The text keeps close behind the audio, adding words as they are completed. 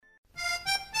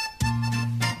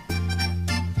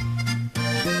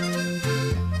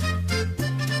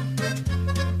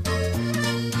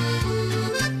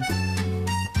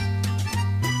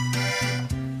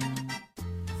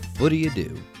What Do You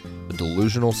Do? A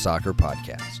delusional soccer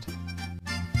podcast.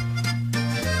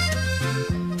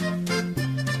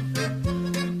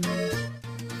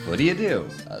 What Do You Do?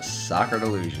 A soccer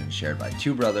delusion shared by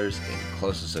two brothers in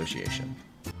close association.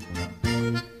 What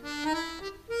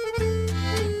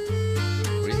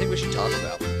do you think we should talk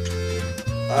about?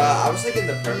 I was thinking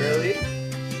the Premier League.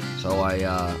 So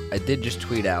I did just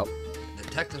tweet out, the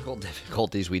technical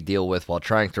difficulties we deal with while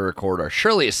trying to record are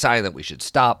surely a sign that we should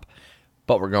stop,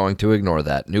 but we're going to ignore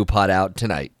that. New pod out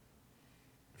tonight,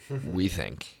 we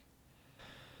think.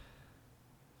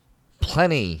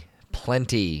 Plenty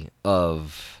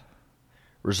of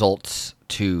results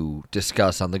to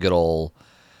discuss on the good old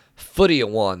Footy at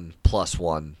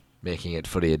 1+1, making it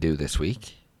Footy a Do this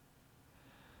week.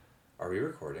 Are we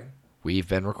recording? We've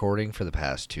been recording for the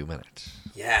past 2 minutes.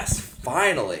 Yes,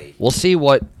 finally. We'll see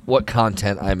what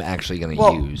content I'm actually going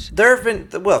to use. There have been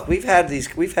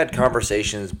we've had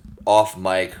conversations off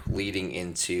mic leading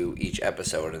into each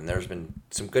episode, and there's been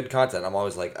some good content. I'm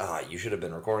always like, you should have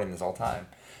been recording this whole time.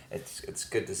 It's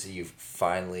good to see you've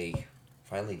finally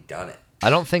done it. I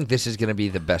don't think this is going to be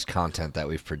the best content that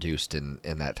we've produced in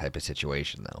that type of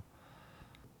situation, though.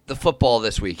 The football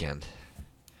this weekend.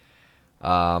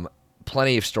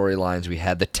 Plenty of storylines. We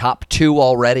had the top two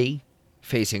already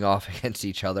facing off against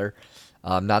each other.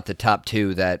 Not the top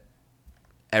two that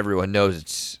everyone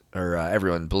knows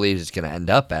everyone believes it's going to end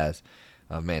up as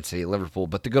Man City, Liverpool,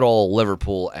 but the good old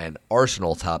Liverpool and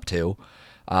Arsenal top two.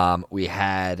 We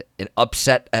had an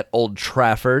upset at Old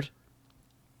Trafford.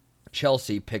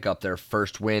 Chelsea pick up their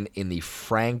first win in the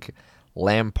Frank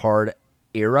Lampard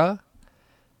era.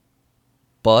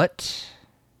 But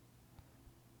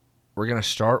we're going to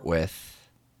start with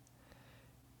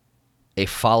a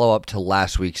follow-up to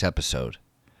last week's episode.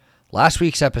 Last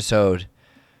week's episode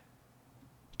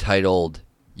titled,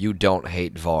 You Don't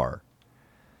Hate VAR.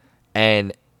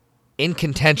 And in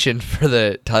contention for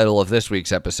the title of this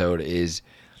week's episode is,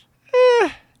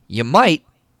 you might.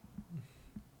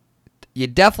 You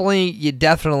definitely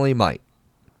might.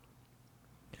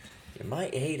 You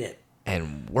might hate it.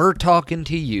 And we're talking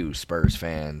to you, Spurs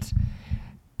fans,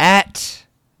 at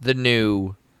the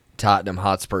new Tottenham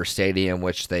Hotspur Stadium,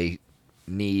 which they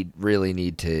really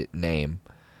need to name.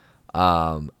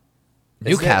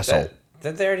 Newcastle.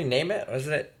 Didn't they already name it?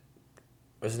 Wasn't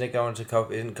it going to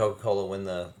Coca? Didn't Coca-Cola win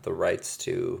the rights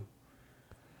to?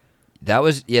 That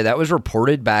was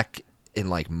reported back in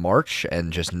like March,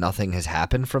 and just nothing has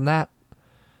happened from that.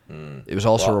 It was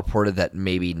also reported that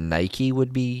maybe Nike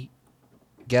would be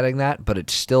getting that, but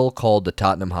it's still called the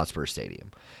Tottenham Hotspur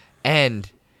Stadium.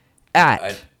 And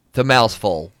at the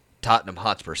mouthful Tottenham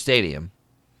Hotspur Stadium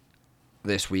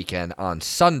this weekend on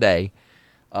Sunday,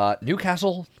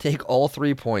 Newcastle take all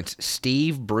 3 points.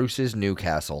 Steve Bruce's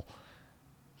Newcastle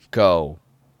go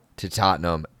to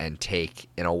Tottenham and take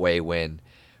an away win.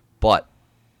 But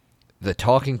the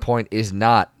talking point is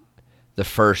not the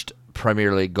first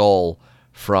Premier League goal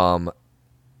from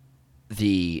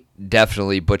the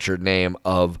definitely butchered name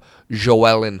of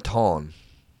Joelinton.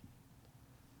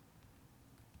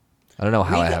 I don't know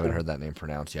how I haven't heard that name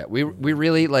pronounced yet. We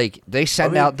really, they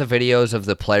send out the videos of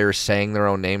the players saying their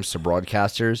own names to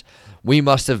broadcasters. We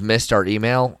must have missed our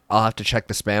email. I'll have to check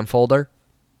the spam folder.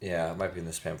 Yeah, it might be in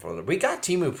the spam folder. We got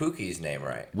Teemu Pukki's name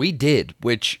right. We did,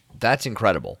 that's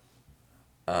incredible.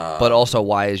 But also,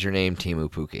 why is your name Teemu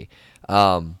Pukki?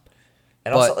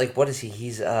 And also, what is he?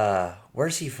 He's,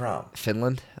 where's he from?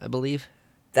 Finland, I believe.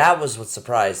 That was what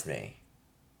surprised me,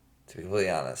 to be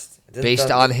completely honest. Based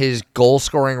on his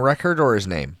goal-scoring record or his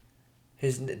name?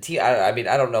 I mean,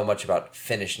 I don't know much about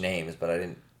Finnish names, but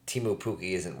Teemu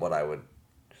Pukki isn't what I would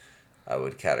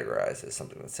categorize as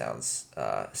something that sounds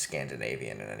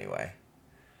Scandinavian in any way.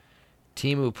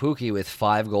 Teemu Pukki with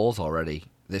 5 goals already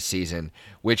this season,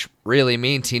 which really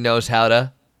means he knows how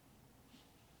to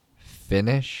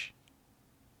finish.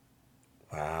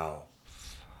 Wow.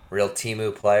 Real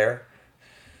Teemu player.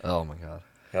 Oh, my God.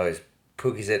 He always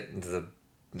Pukki's it into the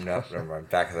never mind,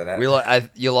 back of the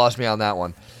net. You lost me on that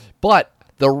one. But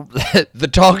the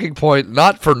talking point,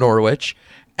 not for Norwich,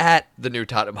 at the new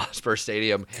Tottenham Hotspur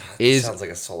Stadium is... sounds like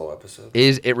a solo episode.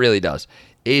 It really does.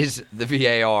 Is the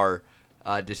VAR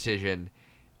decision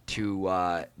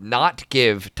to not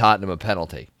give Tottenham a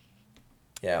penalty.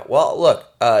 Yeah, well, look,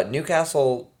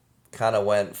 Newcastle kind of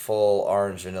went full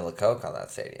orange vanilla Coke on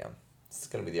that stadium. It's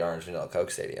going to be the orange vanilla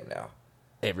Coke stadium now.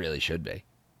 It really should be.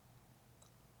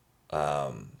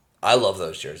 I love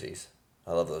those jerseys.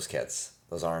 I love those kits.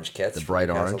 Those orange kits. The bright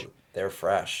orange. They're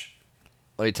fresh.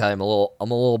 Let me tell you, I'm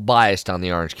a little biased on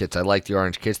the orange kits. I like the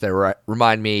orange kits. They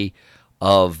remind me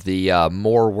of the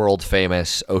more world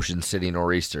famous Ocean City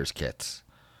Nor'easters kits.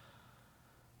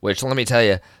 Which, let me tell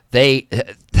you, the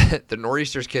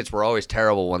Nor'easters kids were always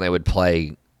terrible when they would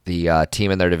play the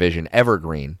team in their division,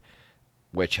 Evergreen,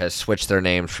 which has switched their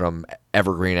names from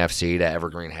Evergreen FC to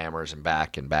Evergreen Hammers and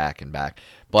back and back and back.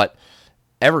 But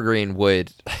Evergreen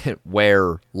would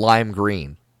wear lime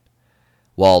green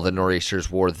while the Nor'easters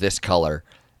wore this color,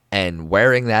 and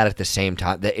wearing that at the same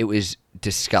time, it was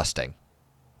disgusting.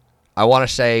 I want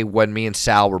to say when me and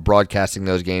Sal were broadcasting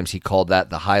those games, he called that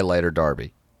the highlighter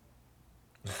derby.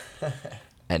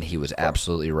 And he was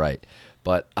absolutely right.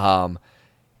 But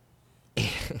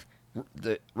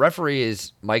the referee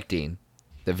is Mike Dean.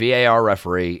 The VAR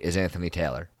referee is Anthony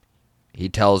Taylor. He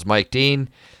tells Mike Dean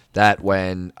that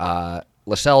when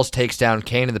Lascelles takes down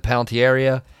Kane in the penalty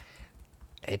area,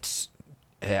 it's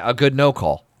a good no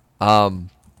call.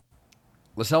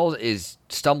 Lascelles is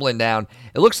stumbling down.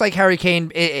 It looks like Harry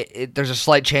Kane, there's a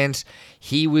slight chance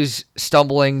he was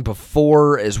stumbling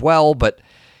before as well, but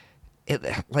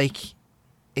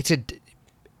it's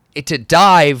a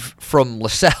dive from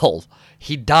Lascelles.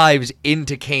 He dives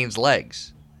into Kane's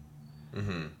legs.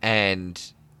 Mm-hmm. And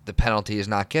the penalty is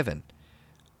not given.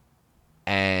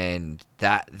 And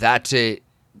that's it.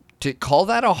 To call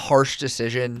that a harsh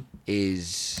decision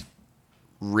is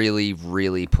really,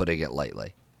 really putting it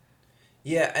lightly.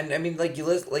 Yeah, and I mean, you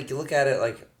look at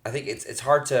it, I think it's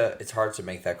hard to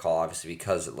make that call, obviously,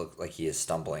 because it looked like he is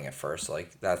stumbling at first.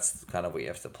 That's kind of what you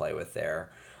have to play with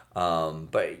there.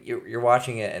 But you're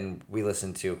watching it, and we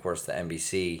listen to, of course, the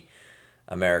NBC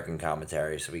American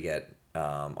commentary, so we get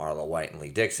Arlo White and Lee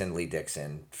Dixon. Lee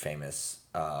Dixon, famous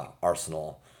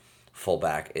Arsenal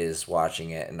fullback, is watching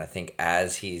it, and I think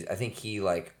he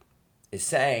is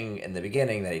saying in the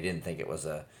beginning that he didn't think it was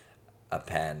a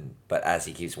pen, but as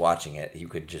he keeps watching it, you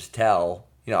could just tell.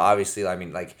 Obviously, I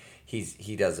mean,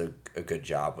 he does a good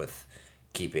job with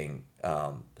keeping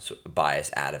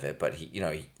bias out of it, but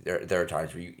there are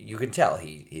times where you can tell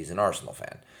he's an Arsenal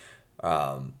fan.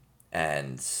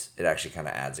 And it actually kind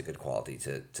of adds a good quality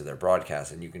to their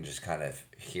broadcast, and you can just kind of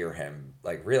hear him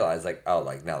realize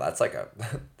no, that's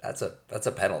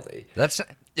a penalty.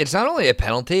 It's not only a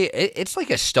penalty, it's like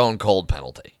a stone cold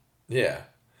penalty. Yeah.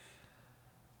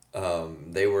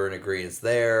 They were in agreement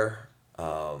there.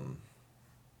 So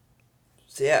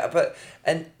yeah,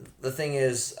 and the thing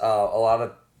is, a lot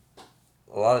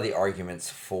of the arguments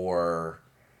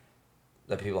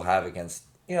that people have against,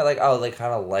 they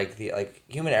kind of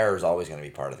human error is always going to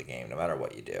be part of the game, no matter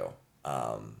what you do.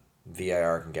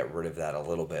 VAR can get rid of that a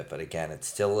little bit, but again, you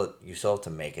still have to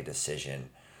make a decision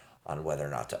on whether or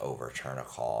not to overturn a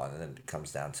call, and then it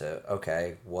comes down to,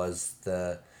 okay, was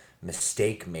the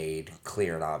mistake made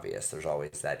clear and obvious? There's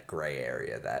always that gray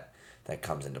area that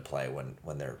comes into play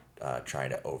when they're trying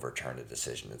to overturn a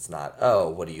decision. It's not, oh,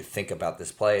 what do you think about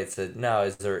this play?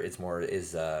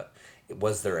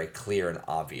 Was there a clear and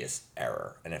obvious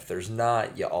error? And if there's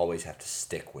not, you always have to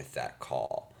stick with that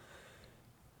call.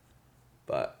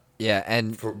 But yeah,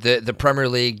 and the Premier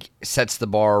League sets the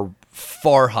bar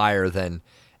far higher than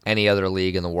any other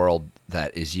league in the world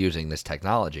that is using this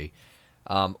technology,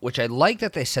 which I like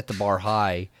that they set the bar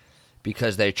high,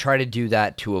 because they try to do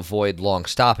that to avoid long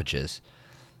stoppages.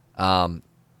 But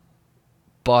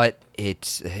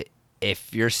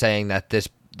if you're saying that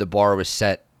the bar was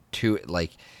set to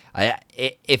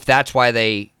if that's why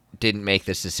they didn't make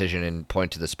this decision and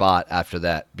point to the spot after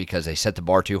that, because they set the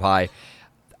bar too high,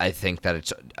 I think that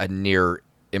it's a near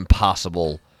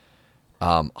impossible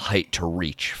height to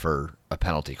reach for a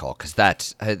penalty call, because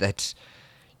that's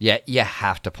you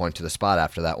have to point to the spot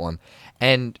after that one.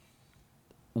 And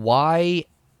why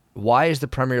is the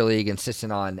Premier League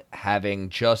insistent on having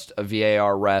just a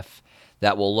VAR ref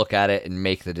that will look at it and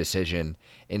make the decision,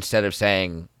 instead of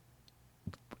saying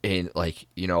at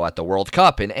the World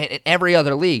Cup and every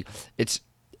other league, it's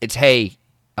hey,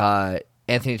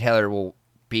 Anthony Taylor will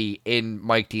be in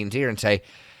Mike Dean's ear and say,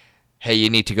 hey, you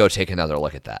need to go take another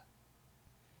look at that.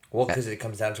 Well, because it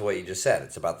comes down to what you just said.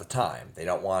 It's about the time. They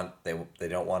don't want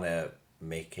to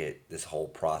make it this whole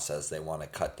process. They want to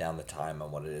cut down the time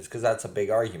on what it is, because that's a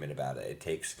big argument about it.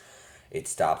 It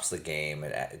stops the game.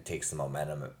 It takes the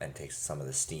momentum and takes some of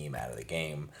the steam out of the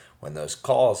game when those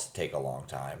calls take a long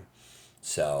time.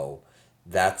 So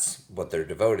that's what they're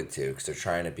devoted to, because they're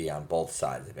trying to be on both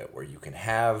sides of it, where you can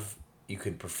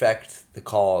perfect the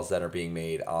calls that are being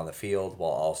made on the field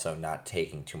while also not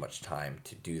taking too much time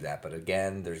to do that. But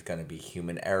again, there's going to be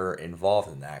human error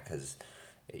involved in that, because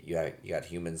you got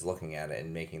humans looking at it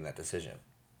and making that decision.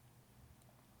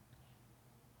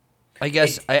 I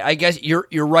guess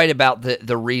you're right about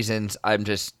the reasons. I'm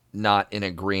just not in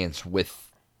agreement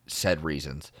with said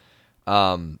reasons.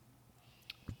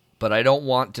 But I don't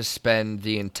want to spend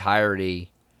the entirety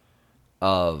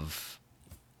of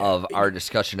our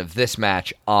discussion of this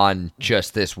match on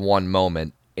just this one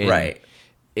moment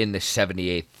in the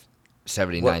 78th,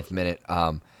 79th minute,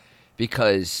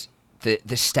 because the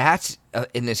stats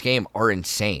in this game are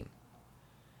insane.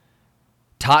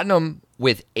 Tottenham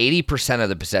with 80% of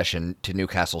the possession to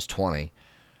Newcastle's 20,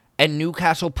 and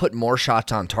Newcastle put more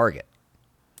shots on target.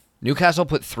 Newcastle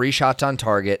put 3 shots on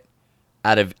target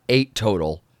out of 8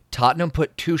 total. Tottenham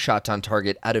put 2 shots on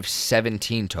target out of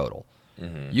 17 total.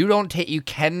 Mm-hmm. You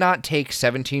cannot take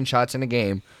 17 shots in a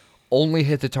game, only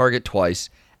hit the target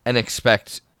twice, and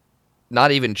expect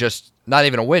not even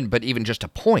a win, but even just a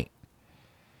point.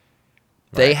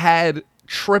 Right. They had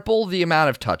triple the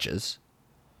amount of touches,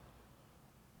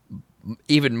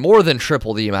 even more than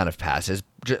triple the amount of passes,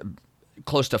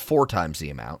 close to 4 times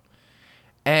the amount,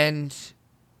 and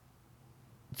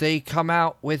they come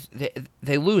out with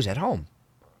they lose at home.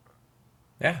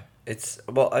 Yeah, it's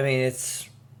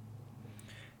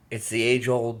the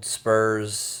age-old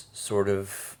Spurs sort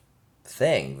of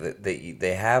thing that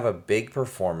they have a big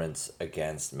performance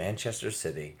against Manchester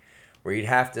City, where you'd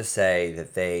have to say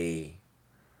that they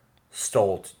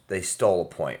stole a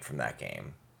point from that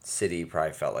game. City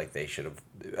probably felt like they should have.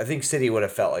 I think City would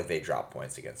have felt like they dropped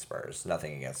points against Spurs.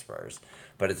 Nothing against Spurs,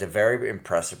 but it's a very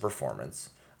impressive performance.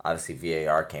 Obviously,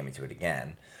 VAR came into it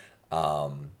again.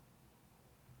 And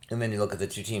then you look at the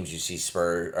two teams. You see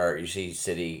you see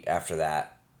City after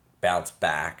that bounce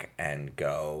back and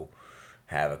go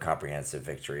have a comprehensive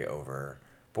victory over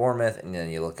Bournemouth. And then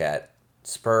you look at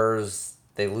Spurs.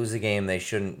 They lose a game they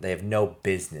shouldn't. They have no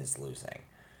business losing.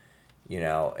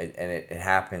 It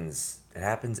happens. It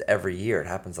happens every year. It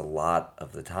happens a lot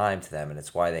of the time to them, and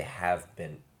it's why they have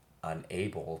been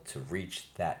unable to reach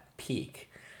that peak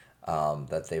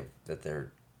that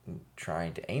they're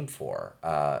trying to aim for.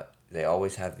 They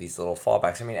always have these little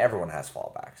fallbacks. I mean, everyone has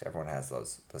fallbacks. Everyone has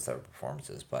those type of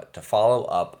performances. But to follow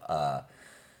up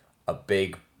a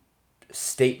big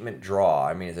statement draw,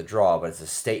 I mean, it's a draw, but it's a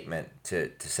statement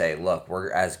to say, look,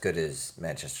 we're as good as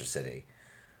Manchester City.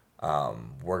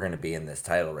 We're going to be in this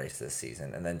title race this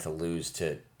season. And then to lose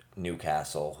to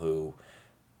Newcastle, who,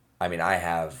 I mean, I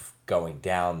have going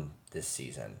down this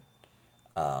season.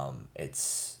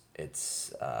 It's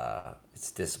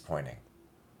disappointing.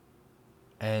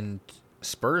 And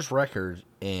Spurs' record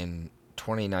in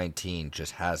 2019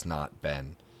 just has not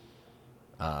been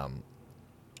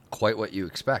quite what you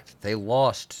expect. They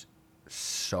lost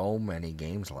so many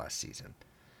games last season,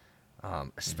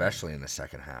 especially in the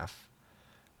second half.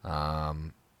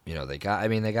 They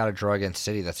got a draw against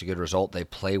City. That's a good result. They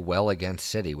play well against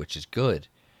City, which is good.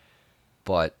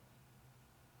 But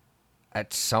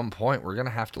at some point, we're going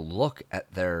to have to look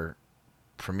at their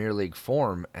Premier League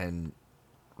form and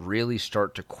really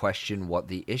start to question what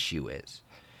the issue is.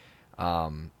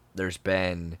 There's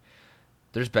been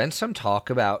some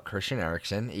talk about Christian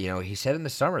Eriksen. He said in the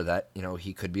summer that,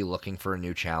 he could be looking for a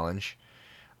new challenge.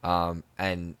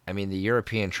 And I mean, the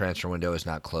European transfer window is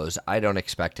not closed. I don't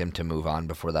expect him to move on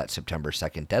before that September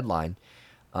 2nd deadline.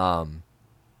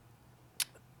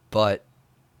 But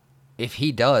if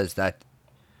he does, that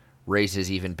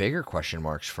raises even bigger question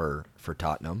marks for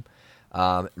Tottenham.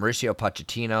 Mauricio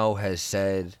Pochettino has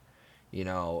said,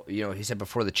 he said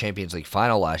before the Champions League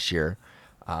final last year,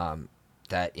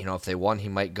 that, if they won, he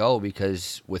might go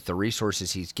because with the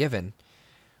resources he's given,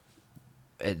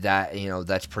 that,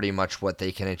 that's pretty much what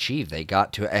they can achieve. They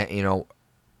got to,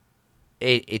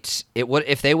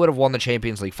 if they would have won the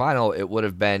Champions League final, it would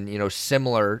have been,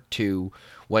 similar to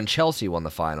when Chelsea won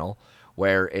the final,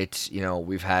 where it's,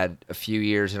 we've had a few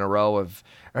years in a row of,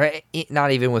 or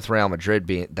not even with Real Madrid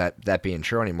being that being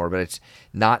true anymore, but it's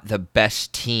not the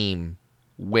best team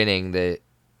winning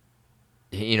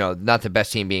not the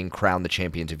best team being crowned the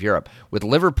champions of Europe. With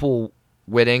Liverpool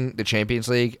winning the Champions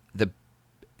League,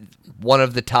 one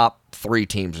of the top 3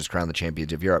 teams was crowned the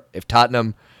champions of Europe. If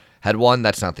Tottenham had won,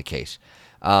 that's not the case.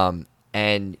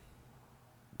 And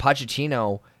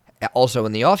Pochettino also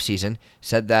in the offseason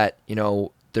said that,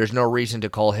 there's no reason to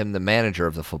call him the manager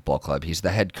of the football club. He's the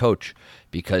head coach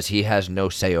because he has no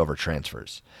say over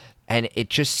transfers. And it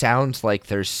just sounds like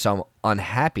there's some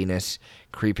unhappiness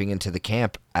creeping into the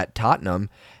camp at Tottenham,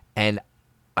 and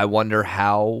I wonder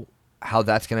how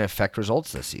that's going to affect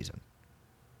results this season.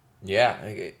 Yeah,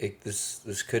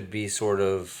 this could be sort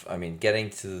of, I mean, getting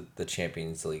to the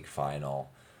Champions League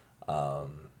final,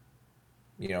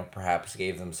 perhaps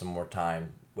gave them some more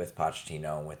time with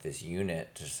Pochettino and with this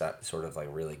unit to sort of like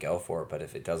really go for it. But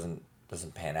if it doesn't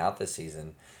pan out this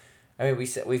season, I mean, we've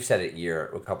said it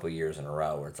a couple of years in a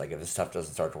row where it's like if this stuff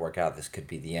doesn't start to work out, this could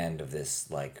be the end of this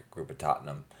like group of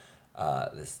Tottenham,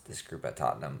 this group at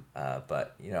Tottenham.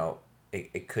 But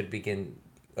it could begin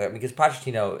because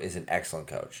Pochettino is an excellent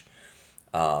coach.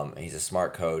 He's a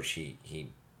smart coach. He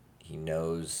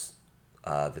knows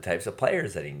the types of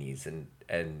players that he needs, and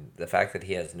the fact that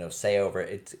he has no say over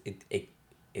it,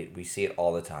 we see it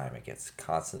all the time. It gets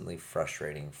constantly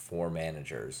frustrating for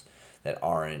managers that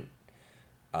aren't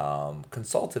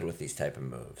consulted with these type of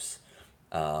moves,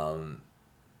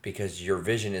 because your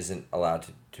vision isn't allowed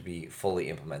to be fully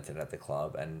implemented at the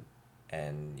club,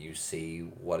 and you see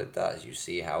what it does. You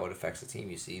see how it affects the team.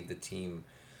 You see the team,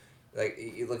 like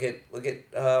you look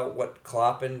at what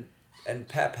Klopp and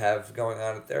Pep have going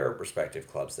on at their respective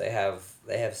clubs. They have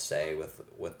say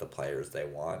with the players they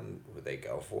want and who they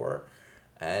go for,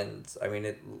 and I mean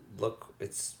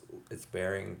it's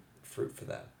bearing fruit for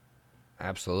them.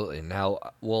 Absolutely. Now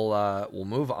we'll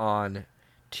move on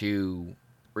to,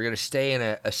 we're going to stay in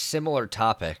a similar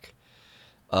topic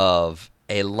of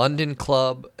a London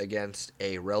club against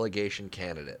a relegation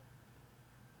candidate.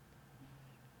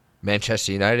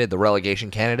 Manchester United, the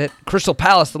relegation candidate. Crystal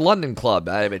Palace, the London club.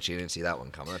 I bet you didn't see that one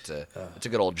coming. That's a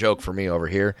good old joke for me over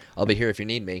here. I'll be here if you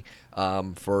need me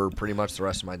for pretty much the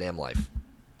rest of my damn life.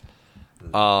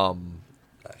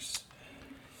 Nice.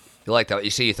 You like that? You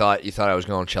see, you thought I was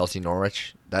going Chelsea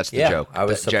Norwich. That's the joke. I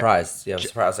was surprised. I was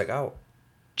surprised. I was like, oh,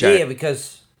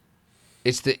 because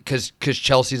it's because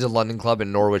Chelsea's a London club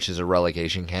and Norwich is a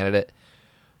relegation candidate.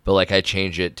 But like, I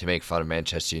changed it to make fun of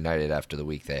Manchester United after the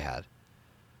week they had.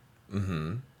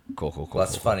 Mm-hmm. Cool. Well,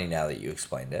 that's funny now that you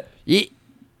explained it. Yeah.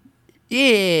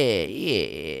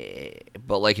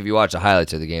 But like, if you watch the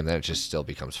highlights of the game, then it just still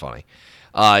becomes funny.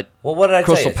 Well, what did I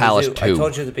Crystal tell you? Palace 2. I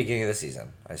told you at the beginning of the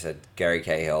season. I said Gary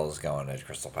Cahill is going to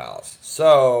Crystal Palace.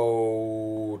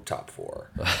 So, top 4.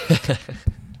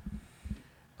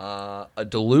 A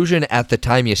delusion at the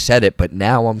time you said it, but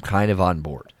now I'm kind of on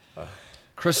board.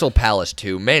 Crystal Palace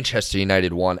 2, Manchester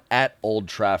United 1 at Old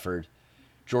Trafford.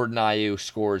 Jordan Ayew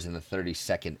scores in the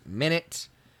 32nd minute.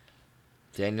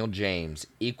 Daniel James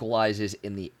equalizes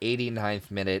in the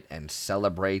 89th minute and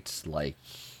celebrates like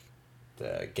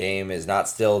the game is not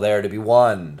still there to be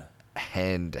won.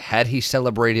 And had he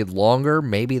celebrated longer,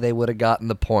 maybe they would have gotten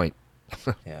the point.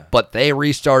 Yeah. But they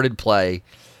restarted play,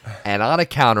 and on a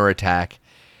counterattack,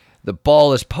 the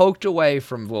ball is poked away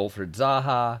from Wilfried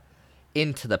Zaha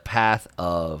into the path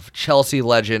of Chelsea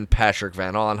legend Patrick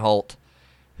Van Aanholt,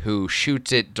 who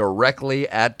shoots it directly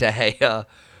at De Gea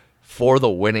for the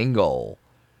winning goal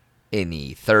in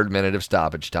the 3rd minute of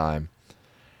stoppage time.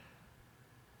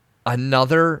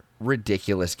 Another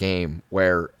ridiculous game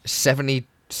where 71%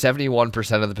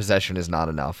 of the possession is not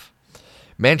enough.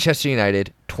 Manchester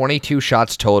United, 22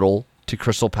 shots total to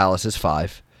Crystal Palace's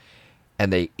 5,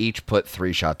 and they each put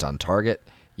 3 shots on target.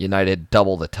 United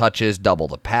double the touches, double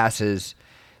the passes.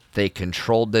 They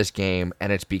controlled this game,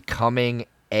 and it's becoming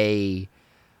a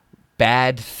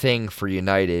bad thing for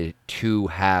United to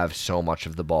have so much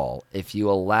of the ball. If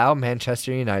you allow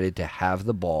Manchester United to have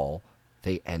the ball,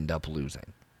 they end up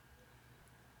losing.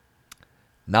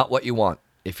 Not what you want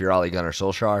if you're Ole Gunnar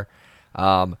Solskjaer.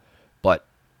 But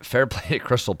fair play to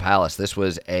Crystal Palace. This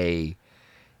was they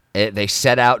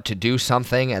set out to do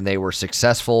something, and they were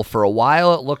successful. For a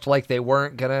while, it looked like they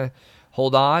weren't going to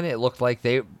hold on. It looked like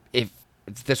if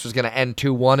this was going to end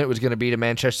 2-1, it was going to be to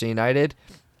Manchester United,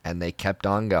 and they kept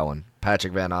on going.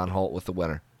 Patrick Van Aanholt with the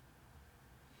winner.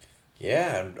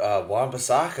 Yeah, and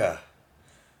Wan-Bissaka.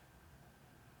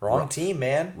 Wrong team,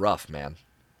 man. Rough, man.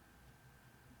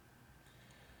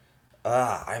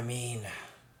 I mean,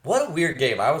 what a weird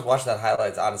game. I was watching that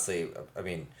highlights, honestly. I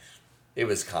mean, it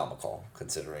was comical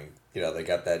considering, they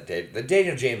got that the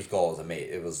Daniel James goal is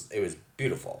amazing. It was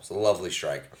beautiful. It's a lovely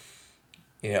strike.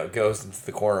 It goes into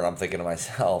the corner, and I'm thinking to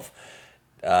myself,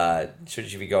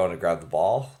 shouldn't you be going to grab the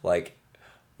ball? Like,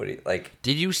 what do you like?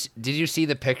 Did you see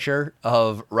the picture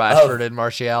of Rashford and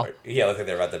Martial? Yeah, looked like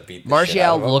they were about to beat the Martial shit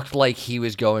out of him. looked like he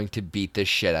was going to beat the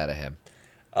shit out of him.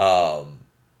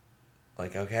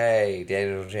 Like, okay,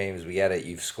 Daniel James, we get it.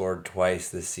 You've scored twice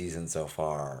this season so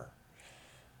far.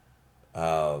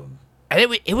 And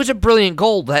it was a brilliant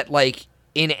goal that, like,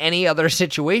 in any other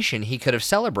situation, he could have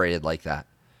celebrated like that.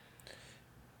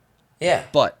 Yeah.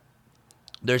 But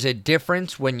there's a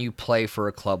difference when you play for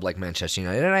a club like Manchester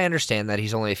United, and I understand that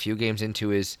he's only a few games into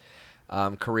his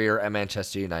career at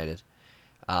Manchester United,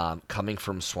 coming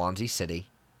from Swansea City.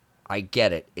 I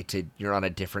get it. You're on a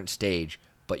different stage,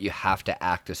 but you have to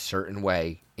act a certain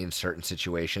way in certain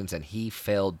situations, and he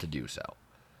failed to do so.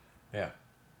 Yeah.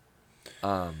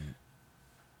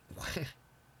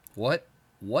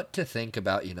 What to think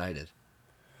about United?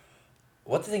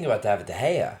 What to think about David De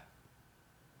Gea?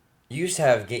 He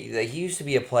used to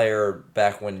be a player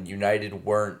back when United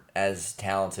weren't as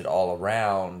talented all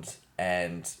around,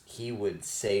 and he would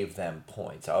save them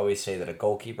points. I always say that a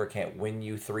goalkeeper can't win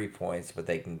you 3 points, but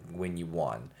they can win you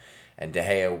 1. And De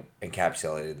Gea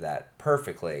encapsulated that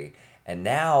perfectly. And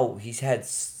now he's had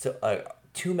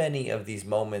too many of these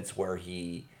moments where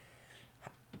he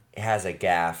has a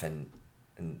gaffe and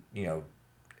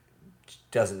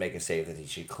doesn't make a save that he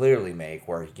should clearly make,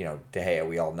 where, De Gea,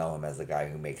 we all know him as the guy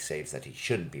who makes saves that he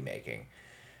shouldn't be making.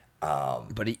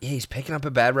 But he's picking up a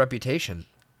bad reputation.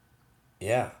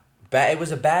 Yeah. It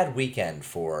was a bad weekend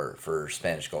for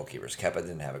Spanish goalkeepers. Kepa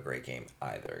didn't have a great game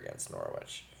either against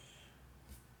Norwich.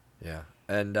 Yeah.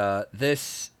 And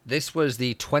this was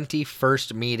the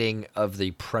 21st meeting of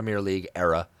the Premier League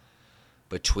era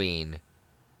between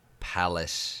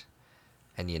Palace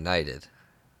and United.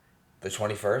 The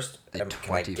 21st?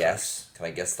 Can I guess? Can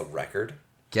I guess the record?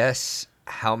 Guess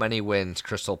how many wins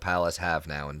Crystal Palace have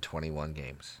now in 21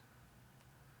 games.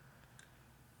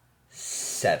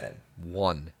 7.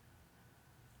 1.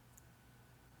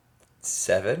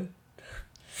 7?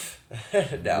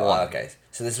 No, 1. Okay.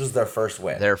 So this was their first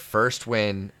win. Their first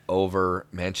win over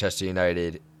Manchester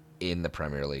United in the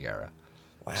Premier League era.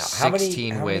 Wow.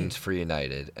 16 wins for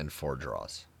United and 4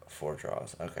 draws. 4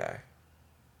 draws. Okay.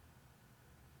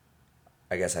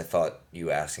 I guess I thought you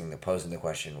posing the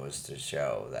question was to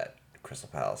show that Crystal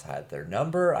Palace had their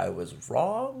number. I was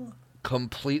wrong.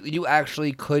 Completely. You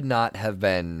actually could not have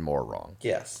been more wrong.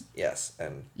 Yes.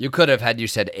 And you could have had you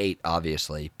said 8,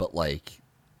 obviously, but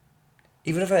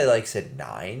even if I said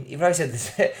 9, even if I said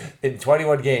this, in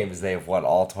 21 games they have won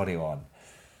all 21.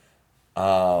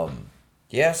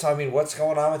 Yeah, so what's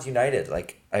going on with United?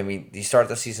 You start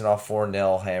the season off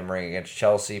 4-0 hammering against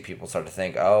Chelsea. People start to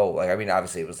think,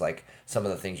 obviously it was some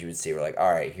of the things you would see were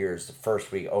all right, here's the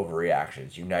first week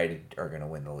overreactions. United are going to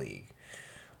win the league.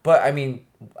 But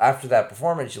after that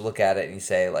performance, you look at it and you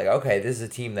say okay, this is a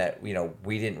team that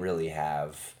we didn't really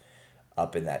have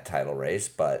up in that title race,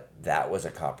 but that was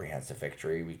a comprehensive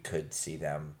victory. We could see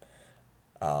them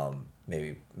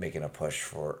maybe making a push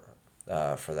for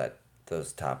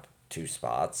those top 2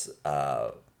 spots.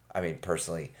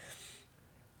 Personally,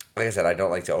 like I said, I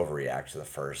don't like to overreact to the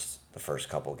first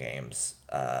couple games.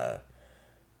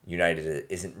 United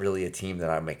isn't really a team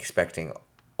that I'm expecting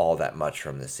all that much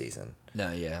from this season.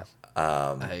 No, yeah.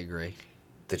 I agree.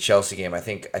 The Chelsea game, I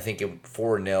think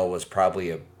 4-0 was probably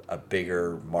a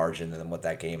bigger margin than what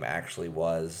that game actually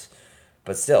was.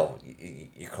 But still,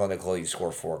 you're clinical, you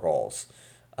score 4 goals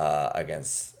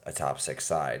against a top 6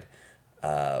 side.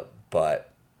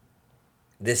 But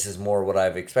this is more what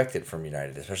I've expected from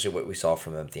United, especially what we saw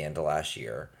from them at the end of last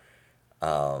year.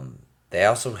 They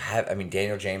also have,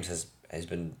 Daniel James has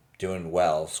been doing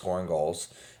well, scoring goals.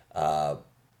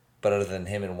 But other than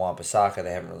him and Wan-Bissaka,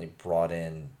 they haven't really brought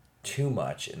in too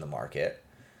much in the market.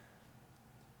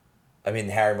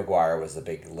 Harry Maguire was the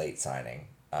big late signing.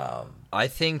 I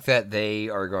think that they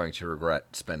are going to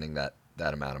regret spending that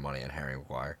amount of money on Harry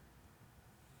Maguire.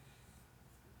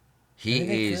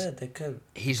 They could.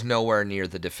 He's nowhere near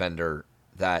the defender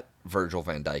that Virgil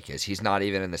van Dijk is. He's not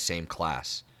even in the same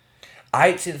class.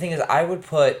 The thing is, I would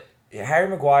put Harry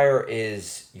Maguire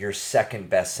is your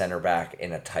second best center back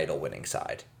in a title winning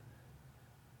side.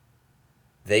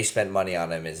 They spent money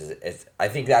on him. I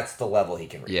think that's the level he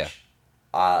can reach. Yeah.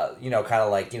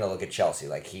 Look at Chelsea.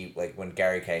 When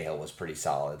Gary Cahill was pretty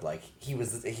solid. He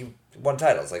won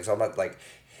titles. So I'm not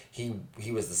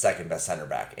he was the second best center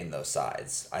back in those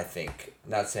sides. I think.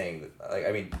 Not saying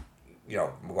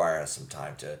Maguire has some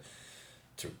time to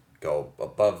go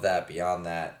above that, beyond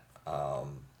that.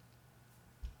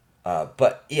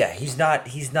 But yeah, he's not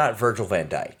Virgil van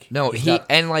Dijk. No, he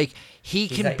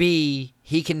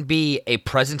can be a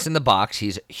presence in the box.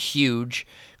 He's huge.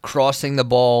 Crossing the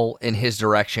ball in his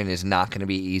direction is not going to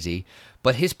be easy.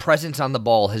 But his presence on the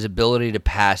ball, his ability to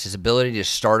pass, his ability to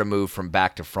start a move from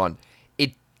back to front,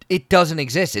 it doesn't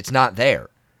exist. It's not there.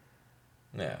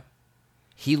 Yeah.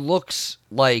 He looks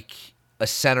like a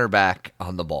center back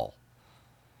on the ball.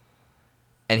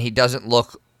 And he doesn't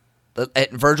look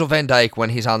at Virgil van Dijk when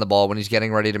he's on the ball, when he's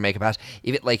getting ready to make a pass,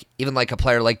 even like a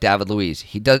player like David Luiz.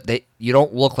 You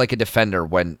don't look like a defender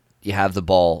when you have the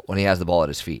ball, when he has the ball at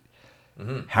his feet.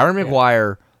 Mm-hmm. Harry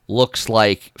Maguire looks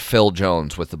like Phil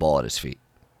Jones with the ball at his feet.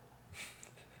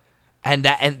 And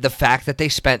the fact that they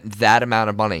spent that amount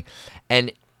of money,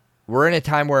 and we're in a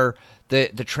time where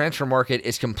the transfer market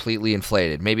is completely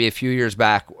inflated. Maybe a few years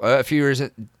down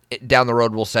the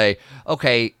road, we'll say,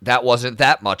 okay, that wasn't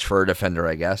that much for a defender,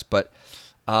 I guess. But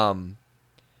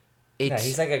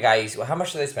he's like a guy. How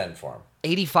much do they spend for him?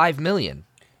 $85 million.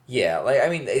 Yeah,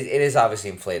 it is obviously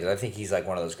inflated. I think he's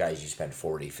one of those guys you spend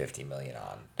 40, 50 million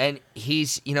on. And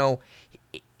he's,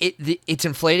 it's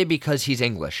inflated because he's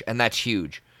English, and that's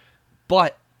huge.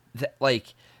 But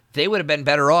they would have been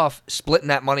better off splitting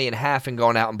that money in half and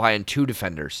going out and buying 2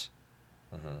 defenders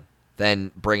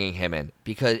than bringing him in,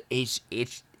 because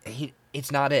it's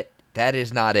not it. That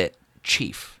is not it,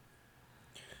 Chief.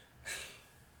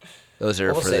 Those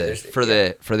are for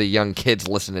the young kids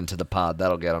listening to the pod.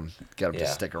 That'll get them to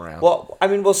stick around. Well, I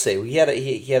mean, we'll see. He had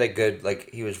a good,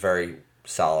 he was very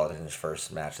solid in his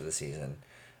first match of the season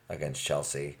against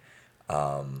Chelsea.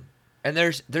 And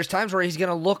there's times where he's going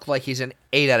to look like he's an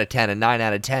 8 out of 10, a 9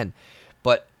 out of 10,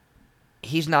 but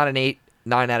he's not an 8,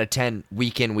 9 out of 10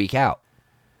 week in, week out.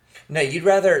 No, you'd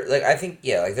rather, I think,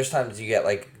 there's times you get,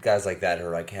 guys like that who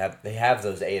are, they have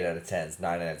those 8 out of 10s,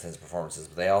 9 out of 10s performances,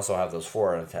 but they also have those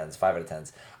 4 out of 10s, 5 out of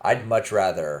 10s. I'd much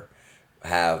rather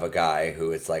have a guy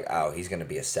who it's he's going to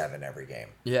be a 7 every game.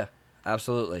 Yeah,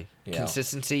 absolutely.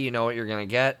 Consistency, you know what you're going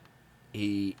to get.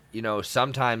 He,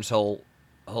 sometimes he'll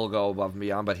go above and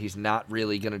beyond, but he's not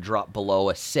really going to drop below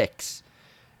a 6.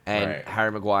 And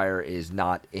Harry Maguire is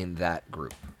not in that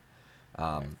group.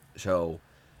 So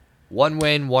 1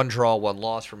 win, 1 draw, 1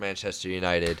 loss for Manchester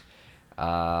United.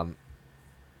 They're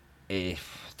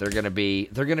going to be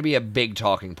a big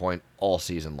talking point all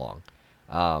season long.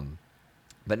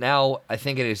 But now I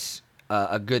think it is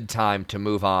a good time to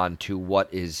move on to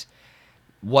what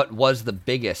was the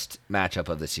biggest matchup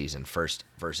of the season, first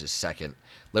versus second,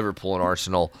 Liverpool and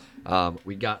Arsenal.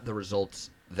 We got the results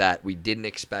that we didn't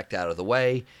expect out of the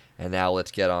way, and now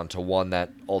let's get on to one that,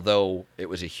 although it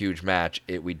was a huge match,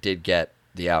 we did get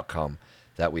the outcome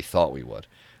that we thought we would.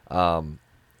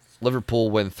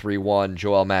 Liverpool win 3-1.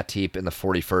 Joel Matip in the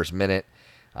 41st minute.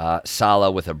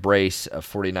 Salah with a brace, a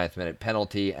 49th minute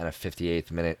penalty, and a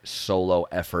 58th minute solo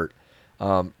effort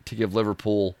to give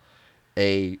Liverpool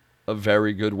a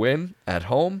very good win at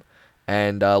home.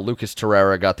 And Lucas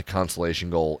Torreira got the consolation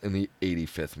goal in the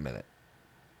 85th minute.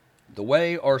 The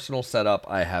way Arsenal set up,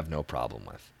 I have no problem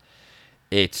with.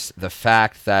 It's the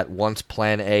fact that once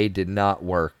Plan A did not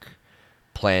work,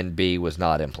 Plan B was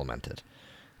not implemented.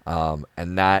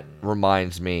 And that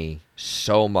reminds me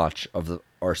so much of the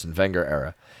Arsene Wenger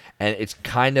era. And it's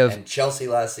kind of... And Chelsea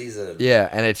last season. Yeah,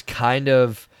 and it's kind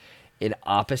of an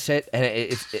opposite. And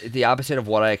it's the opposite of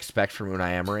what I expect from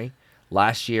Unai Emery.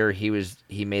 Last year,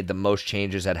 he made the most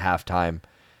changes at halftime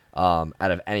out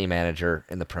of any manager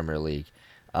in the Premier League.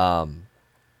 And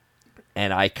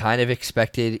I kind of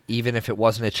expected, even if it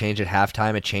wasn't a change at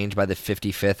halftime, a change by the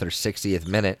 55th or 60th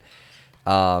minute.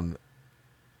 And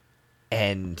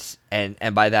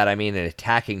by that I mean an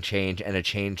attacking change and a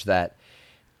change that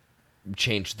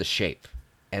changed the shape.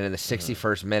 And in the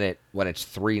 61st minute, when it's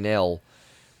 3-0,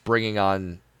 bringing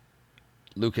on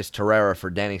Lucas Torreira for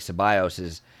Dani Ceballos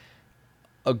is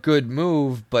a good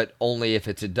move, but only if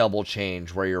it's a double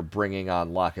change where you're bringing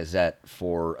on Lacazette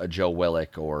for a Joe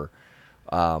Willock, or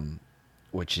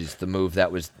which is the move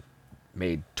that was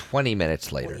made 20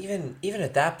 minutes later. Well, even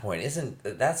at that point,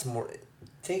 that's more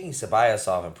taking Ceballos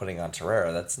off and putting on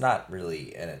Torreira? That's not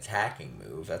really an attacking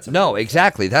move. No,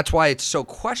 exactly. That's why it's so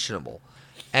questionable.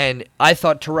 And I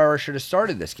thought Torreira should have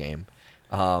started this game.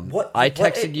 I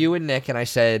texted you and Nick, and I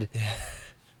said,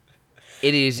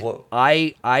 "It is.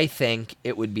 I think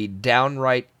it would be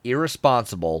downright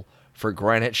irresponsible for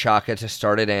Granit Xhaka to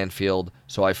start at Anfield.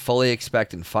 So I fully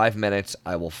expect in 5 minutes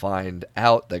I will find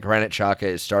out that Granit Xhaka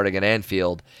is starting at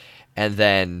Anfield, and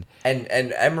then and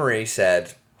Emery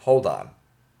said, "Hold on,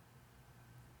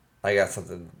 I got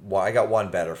something. Well, I got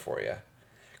one better for you.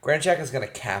 Granit Xhaka is going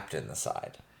to captain the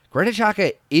side." Granit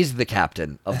Xhaka is the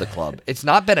captain of the club. It's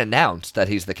not been announced that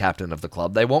he's the captain of the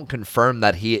club. They won't confirm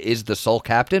that he is the sole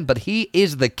captain, but he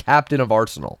is the captain of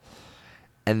Arsenal.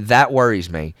 And that worries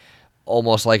me,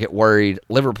 almost like it worried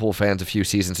Liverpool fans a few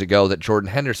seasons ago that Jordan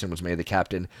Henderson was made the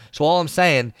captain. So all I'm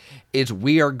saying is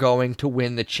we are going to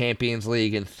win the Champions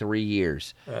League in 3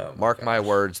 years. Mark my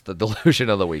words, the delusion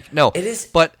of the week. No, it is,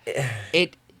 but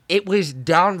it was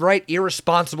downright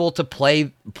irresponsible to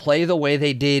play the way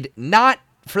they did, not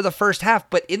for the first half,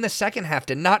 but in the second half,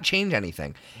 to not change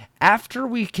anything. After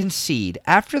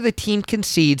the team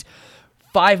concedes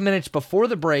 5 minutes before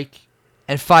the break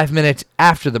and 5 minutes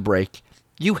after the break,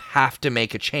 you have to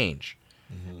make a change.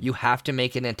 Mm-hmm. You have to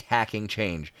make an attacking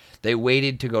change. They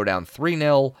waited to go down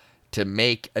 3-0 to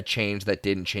make a change that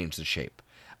didn't change the shape.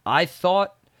 I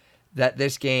thought that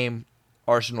this game,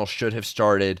 Arsenal should have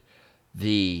started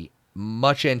the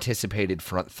much-anticipated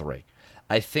front three.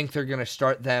 I think they're going to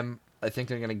start them. I think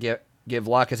they're going to give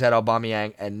Lacazette,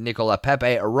 Aubameyang, and Nicolas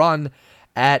Pepe a run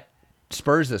at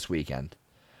Spurs this weekend.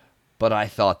 But I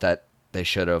thought that they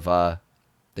should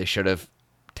have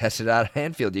tested out at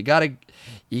Anfield. You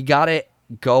gotta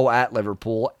go at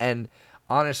Liverpool, and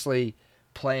honestly,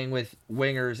 playing with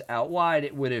wingers out wide,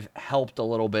 it would have helped a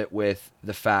little bit with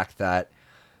the fact that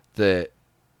the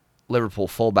Liverpool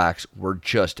fullbacks were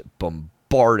just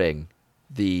bombarding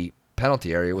the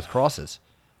penalty area with crosses.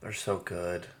 They're so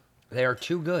good. They are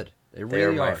too good. They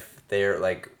really are. They're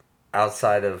like,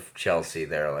 outside of Chelsea,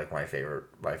 they're like my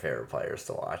favorite players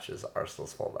to watch is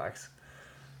Arsenal's fullbacks.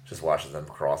 Just watching them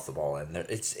cross the ball in.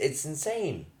 It's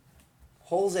insane.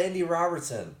 Holes Andy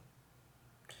Robertson.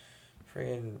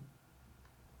 Freaking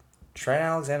Trent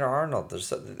Alexander-Arnold.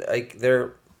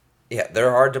 They're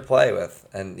hard to play with,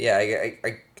 and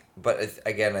but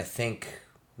again, I think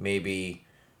maybe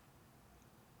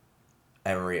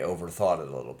Emery overthought it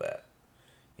a little bit.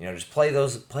 Just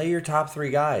play your top 3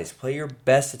 guys, play your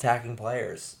best attacking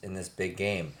players in this big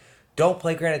game. Don't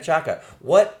play Granit Xhaka.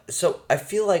 What? So I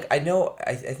feel like I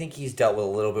think he's dealt with a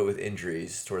little bit with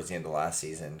injuries towards the end of last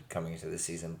season, coming into this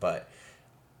season, but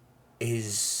it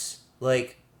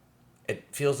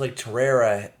feels like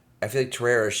Torreira. I feel like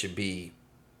Torreira should be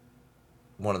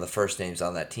one of the first names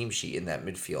on that team sheet in that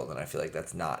midfield, and I feel like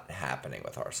that's not happening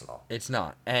with Arsenal. It's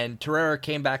not. And Torreira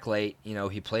came back late.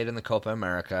 He played in the Copa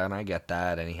America, and I get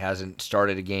that, and he hasn't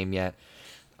started a game yet.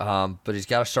 But he's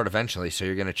got to start eventually, so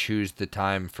you're going to choose the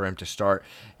time for him to start.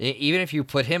 Even if you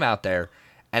put him out there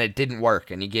and it didn't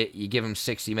work, and you give him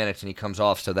 60 minutes and he comes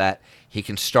off so that he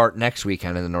can start next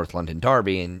weekend in the North London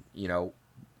Derby and,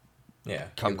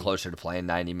 come closer to playing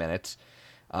 90 minutes,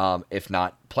 if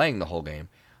not playing the whole game.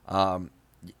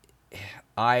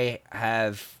 I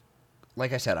have,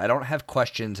 like I said, I don't have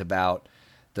questions about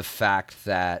the fact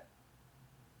that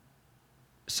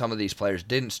some of these players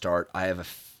didn't start. I have a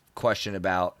question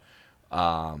about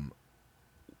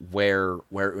where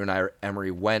Unai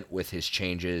Emery went with his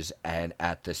changes and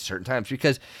at this certain times,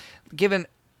 because given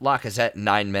Lacazette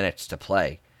 9 minutes to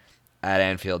play at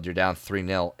Anfield, you're down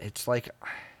 3-0. It's like,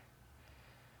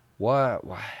 what?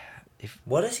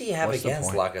 What does he have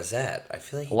against Lacazette? I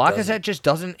feel like Lacazette just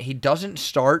doesn't. He doesn't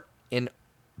start in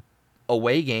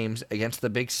away games against the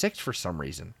Big Six for some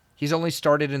reason. He's only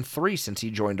started in 3 since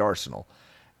he joined Arsenal,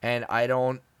 and I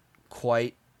don't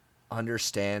quite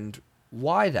understand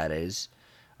why that is.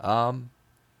 But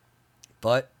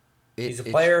he's a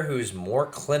player who's more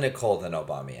clinical than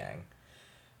Aubameyang.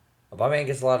 Aubameyang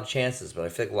gets a lot of chances, but I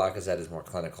feel like Lacazette is more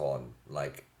clinical,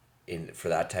 and for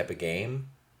that type of game,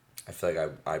 I feel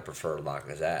like I prefer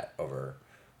Lacazette over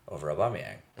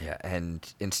Aubameyang. Yeah,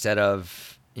 and instead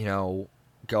of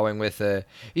going with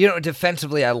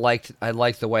defensively, I liked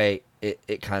the way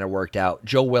it kind of worked out.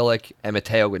 Joe Willock and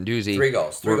Matteo Guendouzi. 3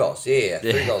 goals. Yeah.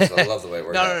 3 goals. I love the way it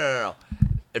worked out.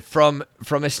 No. From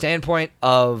a standpoint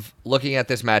of looking at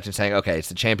this match and saying, okay, it's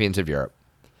the champions of Europe.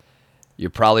 You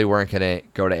probably weren't going to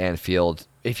go to Anfield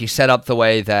if you set up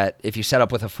with a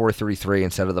 4-3-3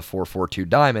 instead of the 4-4-2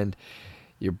 diamond.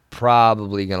 You're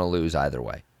probably going to lose either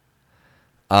way.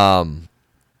 But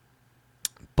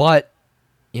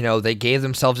they gave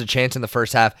themselves a chance in the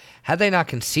first half. Had they not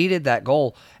conceded that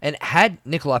goal, and had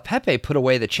Nicolas Pepe put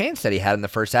away the chance that he had in the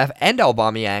first half, and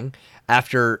Aubameyang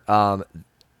after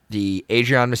the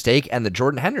Adrian mistake and the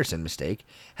Jordan Henderson mistake,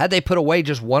 had they put away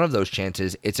just one of those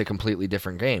chances, it's a completely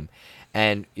different game.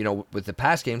 And, with the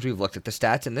past games, we've looked at the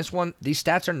stats, and these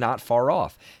stats are not far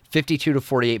off.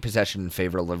 52-48 possession in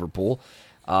favor of Liverpool.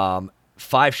 5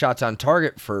 shots on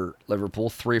target for Liverpool,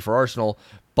 3 for Arsenal,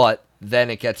 but then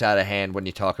it gets out of hand when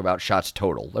you talk about shots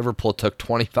total. Liverpool took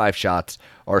 25 shots,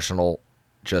 Arsenal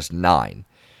just 9.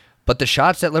 But the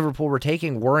shots that Liverpool were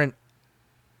taking wasn't,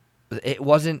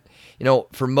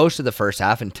 for most of the first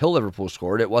half until Liverpool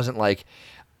scored, it wasn't like,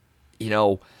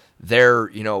 they're,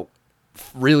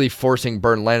 really forcing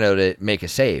Bernd Leno to make a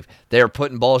save. They were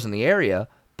putting balls in the area,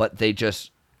 but they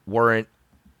just weren't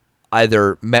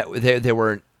either they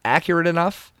weren't accurate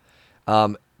enough,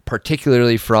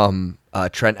 particularly from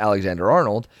Trent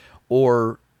Alexander-Arnold,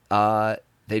 or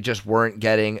they just weren't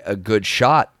getting a good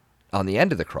shot on the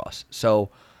end of the cross. So,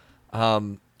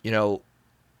 as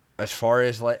far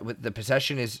as with the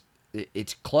possession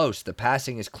it's close. The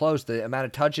passing is close. The amount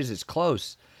of touches is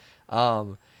close.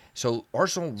 So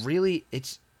Arsenal really,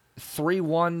 it's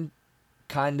 3-1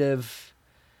 kind of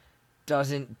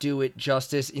doesn't do it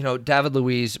justice. David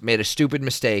Luiz made a stupid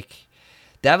mistake.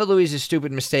 David Luiz's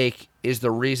stupid mistake is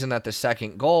the reason that the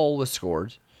second goal was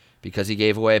scored, because he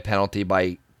gave away a penalty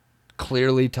by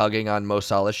clearly tugging on Mo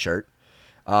Salah's shirt,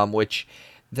 which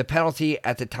the penalty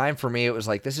at the time for me, it was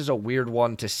like, this is a weird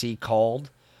one to see called,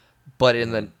 but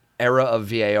in the era of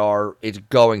VAR, it's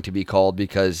going to be called,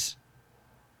 because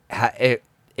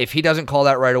if he doesn't call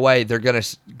that right away, they're going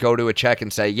to go to a check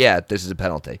and say, yeah, this is a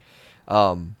penalty.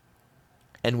 And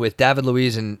with David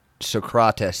Luiz and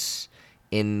Socrates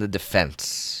in the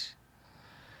defense,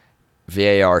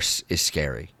 VAR is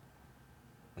scary.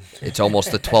 It's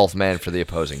almost the 12th man for the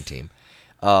opposing team.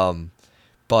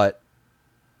 But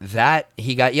that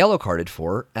he got yellow carded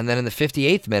for, and then in the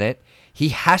 58th minute, he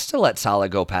has to let Salah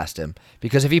go past him,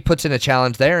 because if he puts in a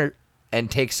challenge there and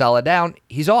takes Salah down,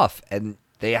 he's off, and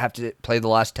they have to play the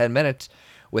last 10 minutes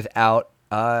without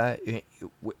being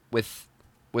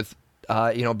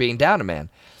down a man.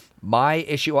 My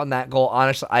issue on that goal,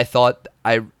 honestly,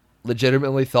 I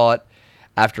legitimately thought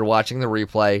after watching the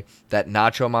replay that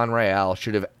Nacho Monreal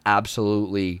should have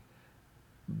absolutely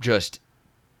just.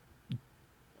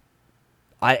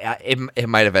 It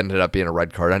might have ended up being a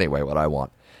red card anyway, what I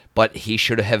want. But he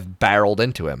should have barreled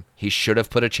into him. He should have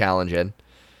put a challenge in.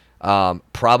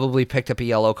 Probably picked up a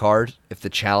yellow card if the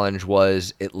challenge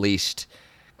was at least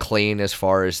clean as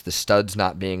far as the studs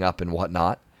not being up and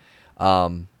whatnot.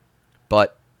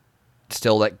 But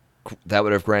still, that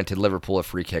would have granted Liverpool a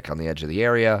free kick on the edge of the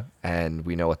area, and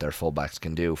we know what their fullbacks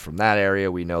can do from that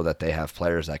area. We know that they have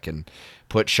players that can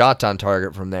put shots on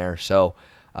target from there. So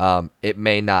it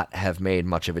may not have made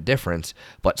much of a difference,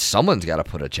 but someone's got to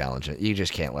put a challenge in. You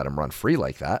just can't let him run free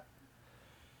like that.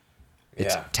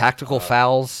 It's tactical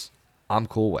fouls I'm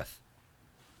cool with.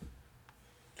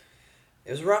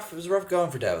 It was rough. It was rough going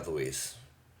for David Luiz.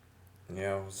 It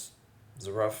was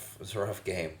a rough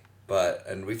game.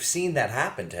 And we've seen that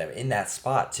happen to him in that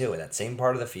spot too, in that same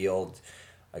part of the field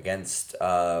against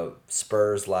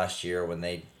Spurs last year when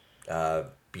they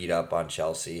beat up on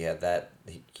Chelsea. He had that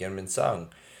Heung-min Son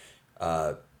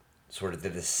sort of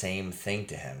did the same thing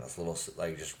to him. This little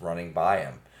just running by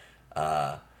him,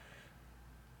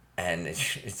 and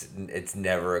it's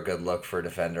never a good look for a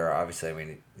defender. Obviously, I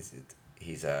mean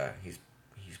he's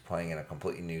playing in a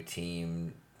completely new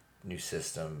team, new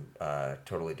system,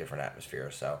 totally different atmosphere.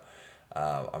 So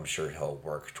I'm sure he'll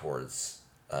work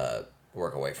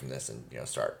away from this and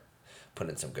start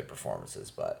putting in some good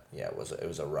performances. But yeah, it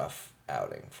was a rough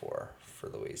outing for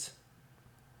Luiz.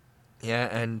 Yeah,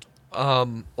 and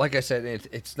like I said,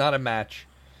 it's not a match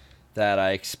that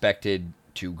I expected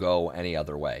to go any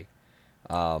other way.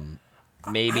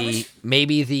 Maybe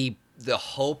the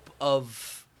hope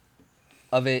of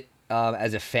it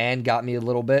as a fan got me a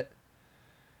little bit,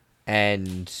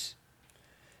 and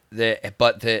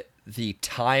the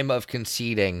time of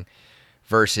conceding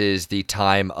versus the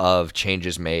time of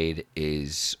changes made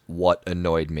is what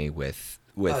annoyed me with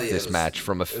this match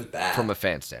from a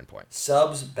fan standpoint.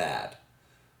 Subs bad.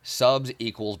 Subs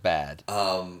equals bad.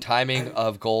 Timing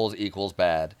of goals equals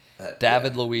bad.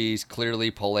 David Luiz clearly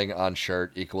pulling on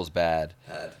shirt equals bad.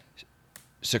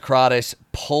 Socrates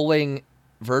pulling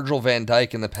Virgil van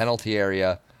Dijk in the penalty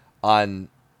area on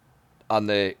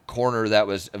the corner that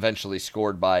was eventually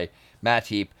scored by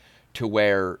Matip, to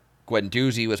where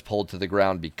Guendouzi was pulled to the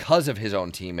ground because of his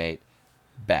own teammate.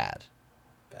 Bad.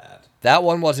 That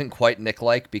one wasn't quite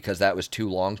Nick-like because that was too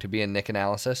long to be a Nick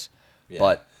analysis. Yeah,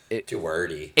 but too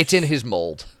wordy. It's in his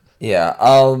mold. Yeah.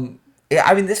 Yeah.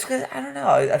 I mean, I don't know.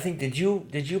 I think did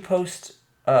you post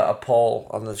a poll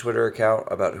on the Twitter account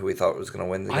about who we thought was going to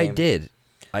win the game? I did.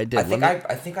 I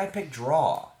think I picked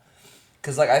draw,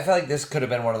 because I feel like this could have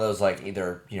been one of those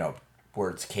either where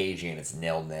it's cagey and it's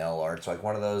 0-0, or it's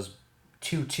one of those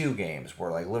 2-2 games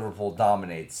where Liverpool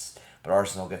dominates, but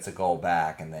Arsenal gets a goal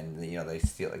back, and then they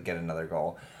get another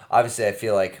goal. Obviously, I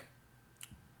feel like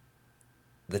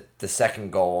the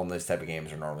second goal in those type of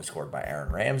games are normally scored by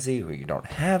Aaron Ramsey, who you don't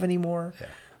have anymore.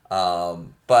 Yeah.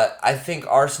 But I think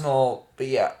Arsenal. But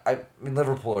yeah, I mean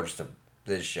Liverpool are just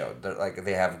this show.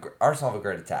 Arsenal have a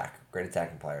great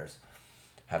attacking players,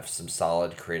 have some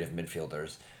solid creative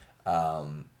midfielders.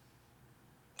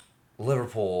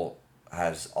 Liverpool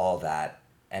has all that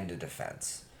and a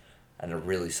defense, and a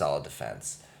really solid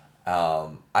defense.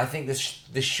 I think this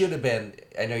should have been.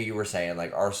 I know you were saying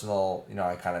Arsenal.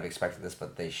 I kind of expected this,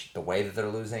 but the way that they're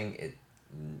losing it,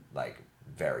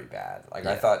 very bad.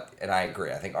 Yeah. I thought, and I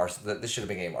agree. I think this should have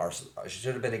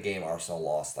been a game. Arsenal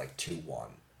lost 2-1,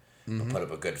 but put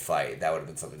up a good fight. That would have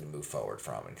been something to move forward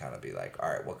from and kind of be all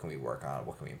right, what can we work on?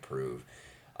 What can we improve?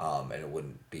 And it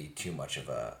wouldn't be too much of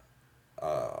a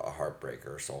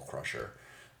heartbreaker, soul crusher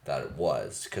that it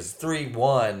was, because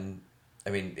 3-1. I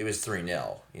mean, it was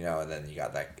 3-0, and then you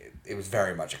got that. It was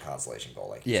very much a consolation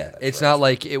goal. It's not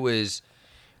like it was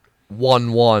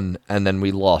 1-1 and then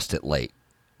we lost it late.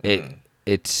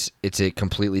 It's a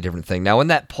completely different thing. Now, in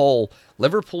that poll,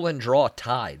 Liverpool and draw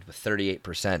tied with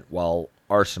 38%, while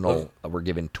Arsenal were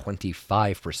given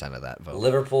 25% of that vote.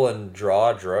 Liverpool and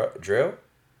draw drew?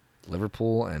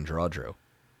 Liverpool and draw drew.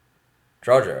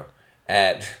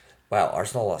 And, wow,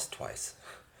 Arsenal lost twice.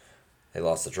 They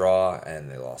lost the draw,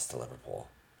 and they lost to Liverpool.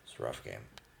 It's a rough game.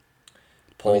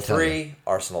 Let Poll me tell 3,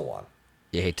 Arsenal won.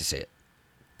 You hate to see it.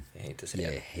 You hate to see You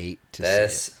it. hate to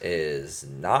This see it. is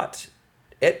not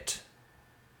it.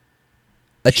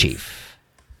 Chief.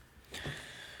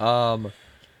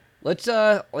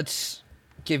 Let's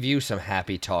give you some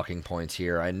happy talking points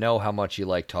here. I know how much you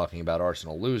like talking about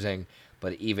Arsenal losing,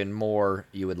 but even more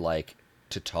you would like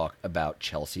to talk about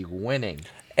Chelsea winning.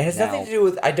 It has nothing to do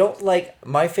with. I don't like.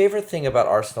 My favorite thing about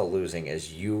Arsenal losing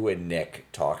is you and Nick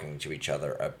talking to each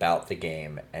other about the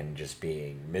game and just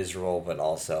being miserable, but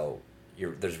also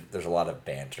there's a lot of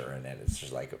banter in it. It's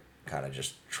just like kind of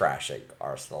just trashing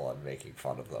Arsenal and making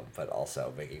fun of them, but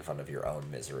also making fun of your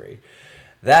own misery.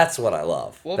 That's what I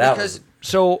love. Well, because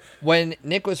so when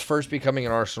Nick was first becoming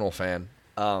an Arsenal fan,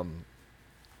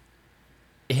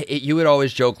 you would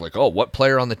always joke like, "Oh, what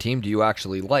player on the team do you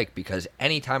actually like?" Because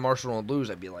anytime Arsenal would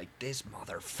lose, I'd be like, "This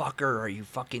motherfucker, are you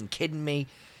fucking kidding me?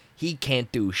 He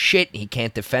can't do shit. He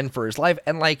can't defend for his life."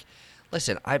 And like,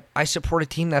 listen, I support a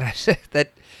team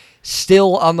that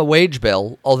still on the wage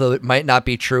bill, although it might not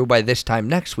be true by this time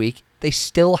next week. They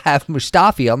still have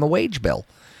Mustafi on the wage bill.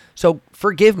 So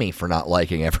forgive me for not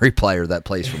liking every player that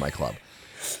plays for my club.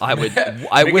 I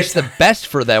wish the best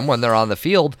for them when they're on the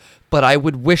field, but I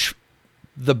would wish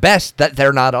the best that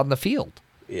they're not on the field.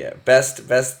 Yeah,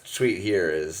 best tweet here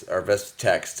is our best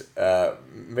text.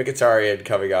 Mkhitaryan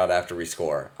coming on after we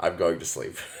score. I'm going to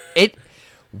sleep.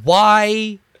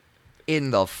 Why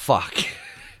in the fuck?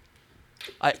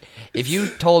 If you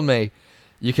told me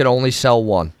you could only sell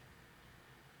one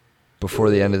before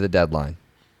the end of the deadline,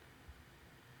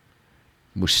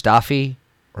 Mustafi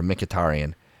or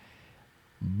Mkhitaryan,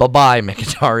 bye-bye,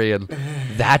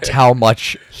 Mkhitaryan. That's how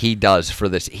much he does for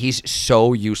this. He's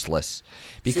so useless.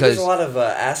 Because there's a lot of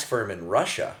ask for him in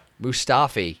Russia.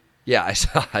 Mustafi, yeah, I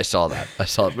saw that.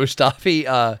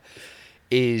 Mustafi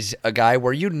is a guy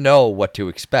where you know what to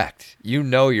expect. You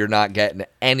know you're not getting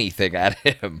anything at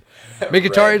him.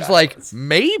 Mkhitaryan's like,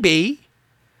 maybe.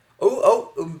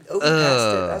 Oh,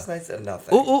 that's nice and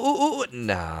nothing.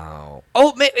 No.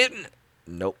 Oh,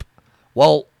 nope.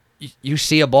 Well, you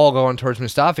see a ball going towards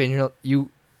Mustafi, and you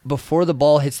before the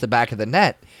ball hits the back of the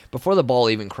net, before the ball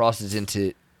even crosses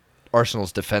into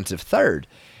Arsenal's defensive third,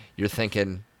 you're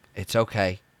thinking, it's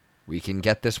okay. We can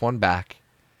get this one back.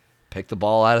 Pick the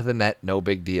ball out of the net, no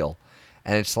big deal.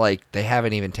 And it's like, they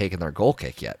haven't even taken their goal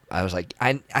kick yet. I was like,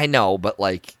 I know, but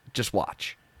like, just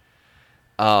watch.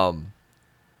 And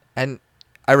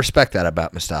I respect that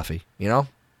about Mustafi, you know?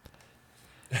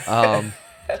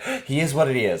 He is what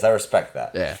he is. I respect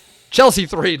that. Yeah. Chelsea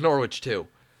 3, Norwich 2.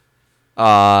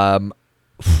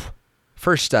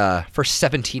 First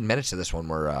 17 minutes of this one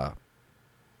were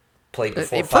played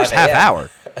before 5 first half hour.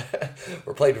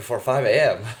 We're played before 5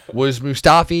 a.m. Was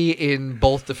Mustafi in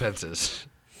both defenses.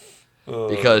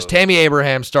 Because Tammy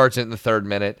Abraham starts it in the 3rd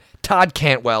minute, Todd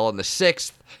Cantwell in the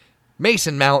 6th,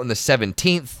 Mason Mount in the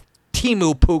 17th,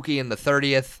 Timu Pukki in the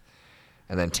 30th,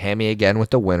 and then Tammy again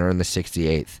with the winner in the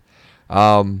 68th.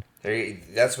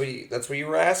 That's what you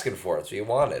were asking for. That's what you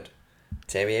wanted.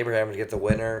 Tammy Abraham to get the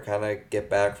winner, kind of get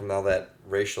back from all that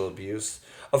racial abuse.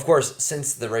 Of course,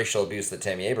 since the racial abuse that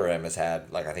Tammy Abraham has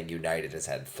had, like I think United has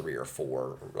had 3 or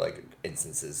 4 like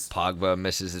instances. Pogba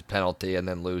misses his penalty and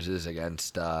then loses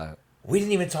against. We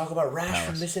didn't even talk about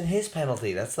Rashford missing his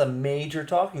penalty. That's the major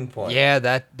talking point. Yeah,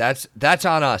 that's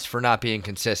on us for not being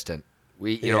consistent.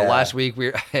 We last week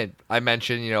I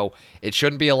mentioned it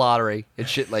shouldn't be a lottery. It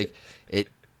should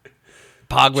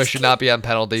Pogba should not be on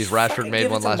penalties. Rashford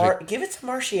made one last week. Give it to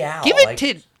Martial.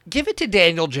 Give it to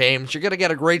Daniel James. You're gonna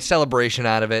get a great celebration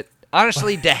out of it.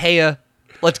 Honestly, De Gea,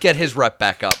 let's get his rep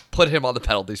back up. Put him on the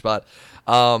penalty spot.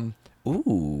 Talking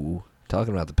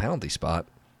about the penalty spot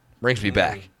brings me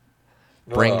back.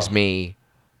 Brings me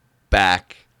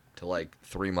back to like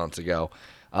 3 months ago.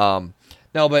 No,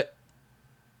 but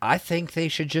I think they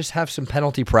should just have some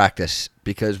penalty practice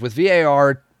because with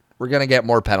VAR, we're going to get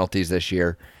more penalties this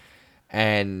year,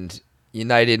 and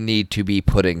United need to be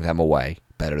putting them away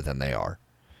better than they are.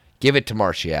 Give it to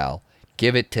Martial.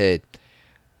 Give it to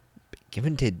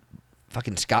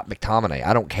fucking Scott McTominay.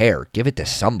 I don't care. Give it to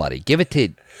somebody. Give it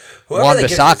to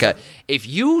Wan-Bissaka. If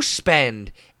you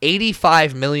spend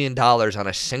 $85 million on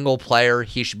a single player,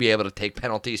 he should be able to take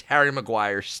penalties. Harry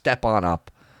Maguire, step on up.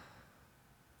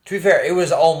 To be fair, it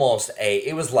was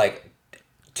like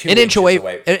 2 an inch away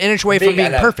from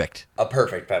being perfect. A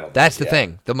perfect penalty. That's the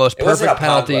thing. The most perfect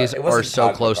penalties are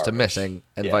so close to missing,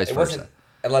 and vice versa.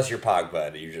 Unless you're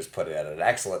Pogba, you just put it at an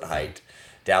excellent height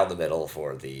down the middle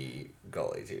for the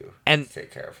goalie to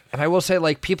take care of. And I will say,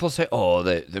 like, people say, "Oh,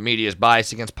 the media is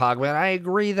biased against Pogba," and I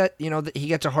agree that that he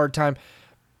gets a hard time.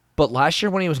 But last year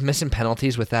when he was missing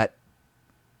penalties with that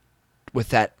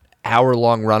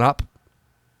hour-long run-up,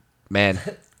 man.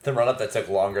 The run-up that took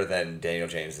longer than Daniel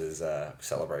James's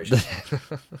celebration.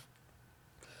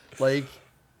 Like,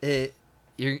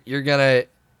 you're gonna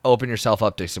open yourself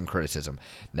up to some criticism.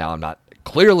 Now, I'm not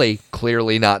clearly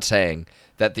not saying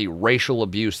that the racial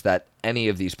abuse that any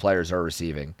of these players are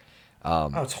receiving.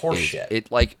 It's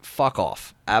horseshit. Fuck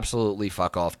off. Absolutely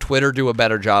fuck off. Twitter, do a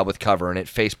better job with covering it.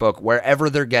 Facebook,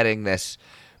 wherever they're getting this,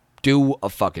 do a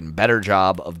fucking better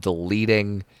job of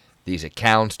deleting these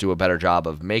accounts. Do a better job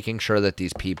of making sure that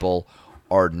these people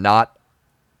are not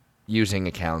using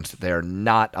accounts. They are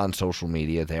not on social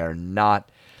media. They are not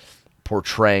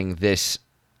portraying this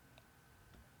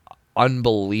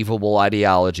unbelievable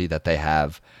ideology that they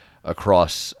have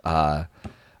across the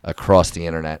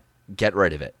internet. Get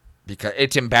rid of it, because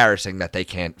it's embarrassing that they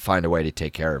can't find a way to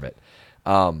take care of it.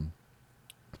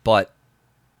 But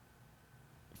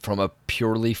from a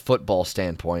purely football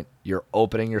standpoint, you're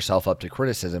opening yourself up to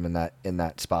criticism in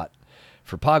that spot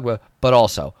for Pogba. But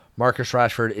also, Marcus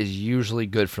Rashford is usually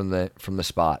good from the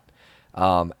spot,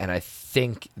 and I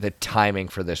think the timing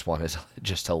for this one is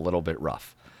just a little bit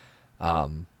rough.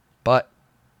 But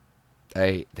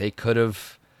they could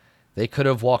have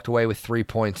walked away with 3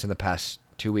 points in the past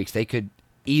 2 weeks. They could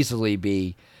easily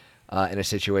be in a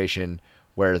situation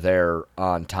where they're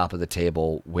on top of the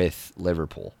table with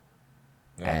Liverpool.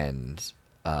 Yeah. And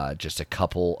just a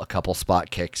couple spot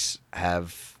kicks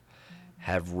have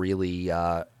really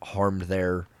harmed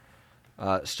their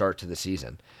start to the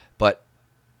season. But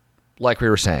like we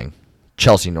were saying,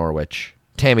 Chelsea-Norwich,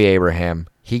 Tammy Abraham,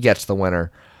 he gets the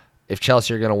winner. If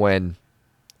Chelsea are going to win,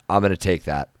 I'm going to take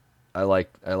that. I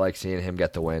like seeing him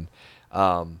get the win.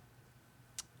 And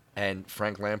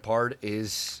Frank Lampard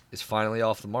is finally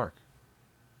off the mark.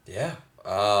 Yeah.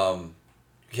 Wild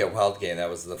game. That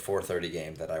was the 4:30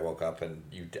 game that I woke up and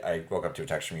I woke up to a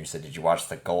text from you. Said, "Did you watch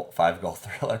the 5-goal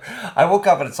thriller?" I woke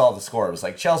up and it saw the score. It was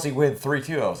like Chelsea win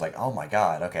 3-2. I was like, "Oh my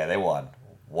god, okay, they won.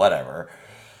 Whatever."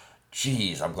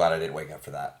 Jeez, I'm glad I didn't wake up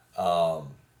for that.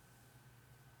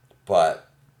 But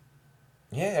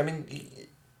yeah, I mean,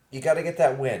 you got to get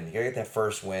that win. You got to get that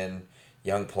first win.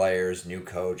 Young players, new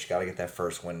coach, got to get that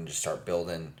first win and just start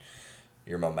building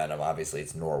your momentum. Obviously,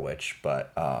 it's Norwich,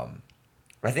 but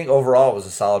I think overall it was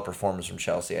a solid performance from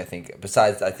Chelsea. I think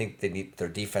their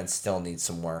defense still needs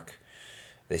some work.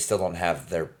 They still don't have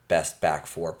their best back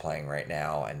four playing right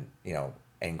now, and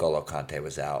N'Golo Kante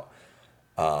was out.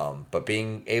 But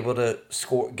being able to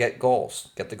get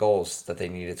the goals that they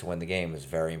needed to win the game is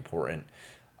very important.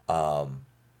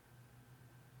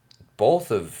 Both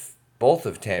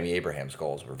of Tammy Abraham's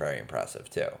goals were very impressive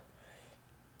too.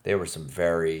 They were some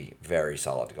very, very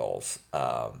solid goals.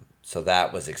 So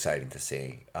that was exciting to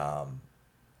see. I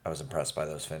was impressed by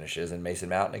those finishes, and Mason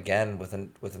Mount again with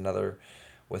another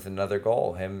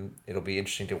goal. It'll be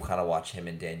interesting to kind of watch him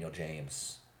and Daniel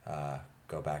James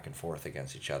go back and forth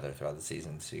against each other throughout the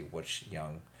season. See which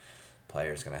young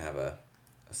player is going to have a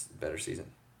better season.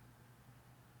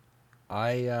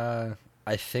 I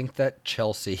think that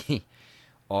Chelsea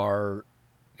they're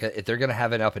going to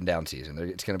have an up and down season.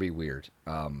 It's going to be weird.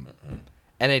 And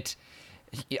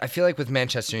I feel like with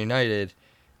Manchester United,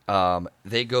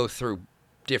 they go through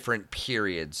different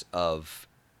periods of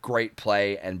great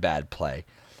play and bad play.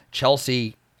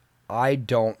 Chelsea, I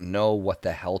don't know what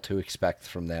the hell to expect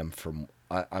from them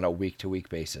on a week-to-week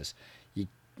basis.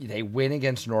 They win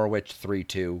against Norwich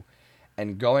 3-2,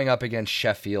 and going up against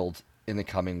Sheffield in the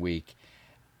coming week,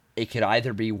 it could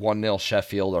either be 1-0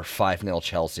 Sheffield or 5-0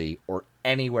 Chelsea or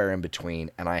anywhere in between,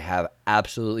 and I have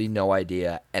absolutely no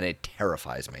idea, and it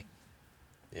terrifies me.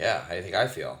 Yeah, I think I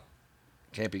feel.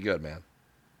 Can't be good, man.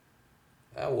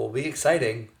 That will be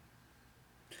exciting.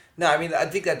 No, I mean, I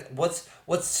think that what's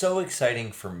so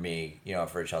exciting for me,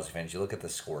 for a Chelsea fan, is you look at the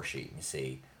score sheet and you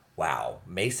see, wow,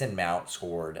 Mason Mount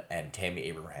scored and Tammy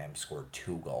Abraham scored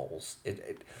 2 goals.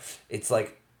 It's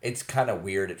like, it's kind of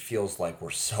weird. It feels like we're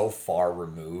so far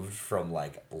removed from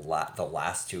like the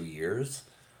last 2 years,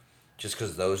 just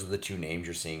because those are the 2 names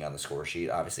you're seeing on the score sheet.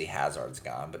 Obviously, Hazard's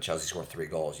gone, but Chelsea scored 3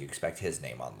 goals. You expect his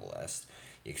name on the list.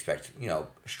 You expect,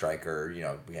 striker,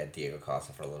 we had Diego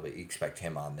Costa for a little bit. You expect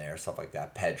him on there, stuff like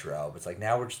that. Pedro. But it's like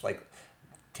now we're just like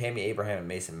Tammy Abraham and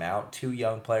Mason Mount, 2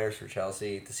 young players for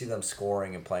Chelsea. To see them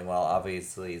scoring and playing well,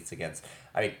 obviously it's against...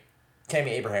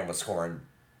 Tammy Abraham was scoring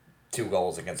 2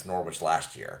 goals against Norwich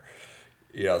last year.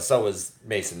 So was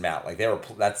Mason Mount. Like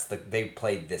they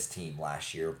played this team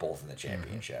last year, both in the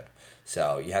championship. Mm-hmm.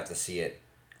 So you have to see it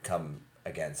come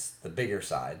against the bigger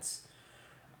sides.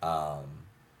 But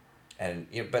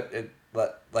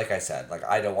like I said, like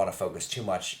I don't want to focus too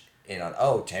much in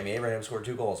on, Tammy Abraham scored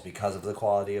 2 goals because of the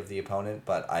quality of the opponent,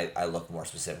 but I look more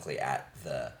specifically at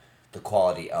the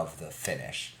quality of the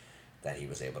finish that he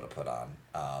was able to put on,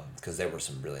 because there were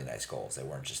some really nice goals. They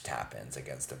weren't just tap-ins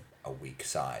against a weak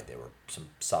side. They were some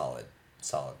solid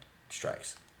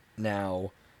strikes.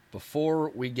 Now, before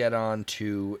we get on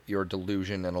to your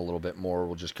delusion and a little bit more,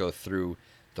 we'll just go through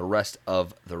the rest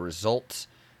of the results.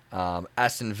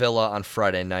 Aston Villa on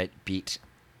Friday night beat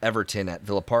Everton at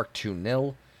Villa Park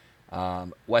 2-0.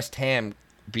 West Ham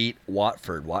beat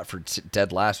Watford. Watford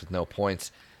dead last with no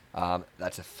points.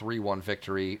 That's a 3-1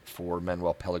 victory for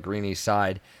Manuel Pellegrini's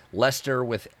side. Leicester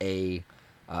with a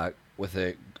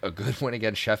good win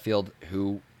against Sheffield,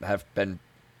 who have been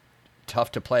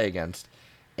tough to play against.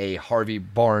 A Harvey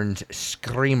Barnes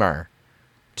screamer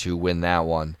to win that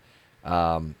one.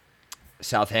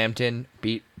 Southampton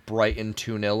beat Brighton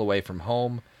 2-0 away from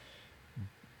home.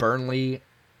 Burnley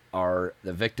are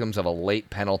the victims of a late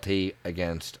penalty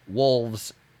against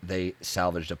Wolves. They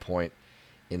salvaged a point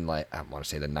in, I want to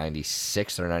say, the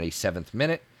 96th or 97th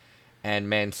minute. And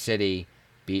Man City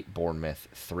beat Bournemouth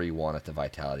 3-1 at the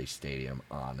Vitality Stadium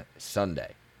on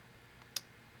Sunday.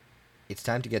 It's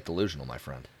time to get delusional, my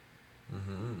friend.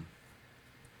 Mm-hmm.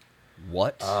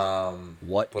 What do I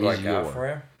got for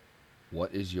you?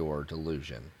 What is your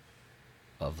delusion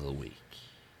of the week?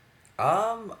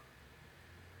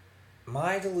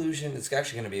 My delusion is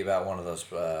actually going to be about one of those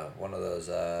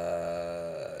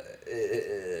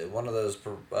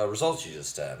results you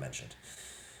just mentioned.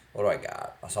 What do I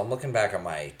got? So I'm looking back at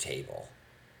my table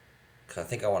because I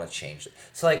think I want to change it.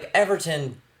 So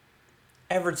Everton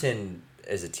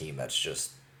is a team that's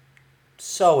just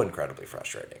so incredibly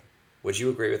frustrating. Would you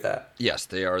agree with that? Yes,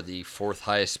 they are the 4th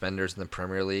highest spenders in the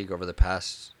Premier League over the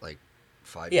past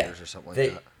 5 years or something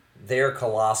like that. They are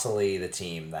colossally the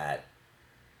team that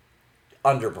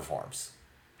underperforms,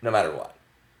 no matter what.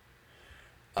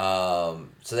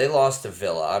 So they lost to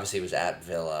Villa. Obviously, it was at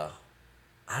Villa.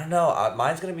 I don't know.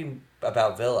 Mine's going to be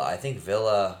about Villa. I think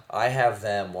Villa, I have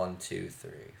them 1, 2,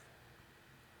 3.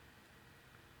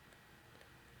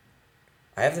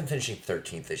 I have them finishing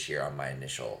 13th this year on my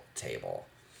initial table.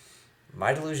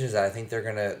 My delusion is that I think they're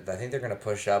gonna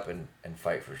push up and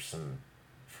fight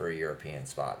for a European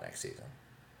spot next season.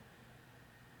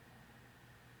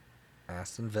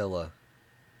 Aston Villa,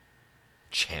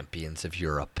 champions of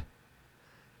Europe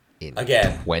in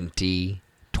again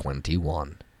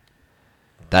 2021.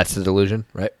 That's the delusion,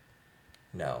 right?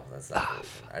 No, that's not the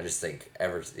delusion. I just think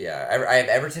Everton. Yeah, I have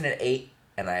Everton at 8,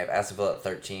 and I have Aston Villa at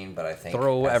 13. But I think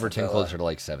throw Aston Everton Villa, closer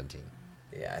to 17.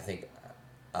 Yeah, I think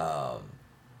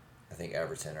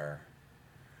Everton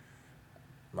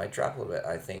might drop a little bit.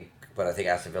 I think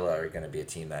Aston Villa are going to be a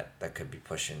team that could be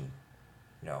pushing,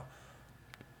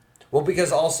 Well,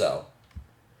 because also,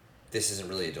 this isn't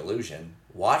really a delusion.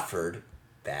 Watford,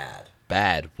 bad.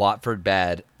 Watford,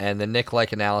 bad. And the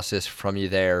Nick-like analysis from you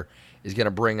there is going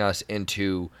to bring us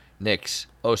into Nick's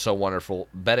oh-so-wonderful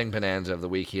betting bonanza of the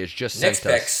week. He has just sent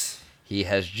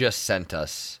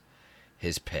us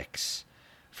his picks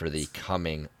for the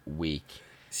coming week.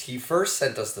 He first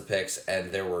sent us the picks,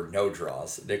 and there were no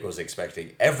draws. Nick was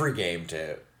expecting every game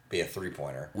to be a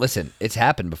 3-pointer. Listen, it's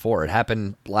happened before. It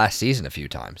happened last season a few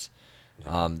times.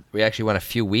 We actually went a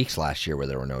few weeks last year where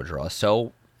there were no draws,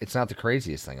 so it's not the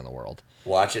craziest thing in the world.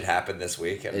 Watch it happen this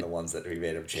week, and the ones that we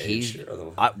made him change.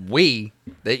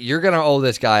 You're gonna owe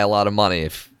this guy a lot of money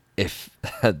if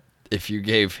you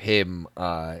gave him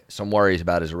some worries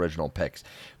about his original picks.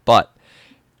 But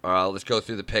let's go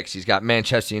through the picks. He's got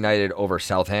Manchester United over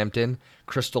Southampton,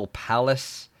 Crystal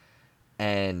Palace,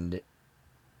 and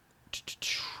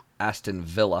Aston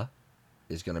Villa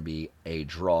is going to be a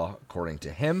draw according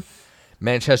to him.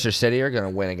 Manchester City are going to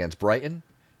win against Brighton.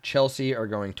 Chelsea are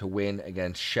going to win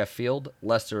against Sheffield.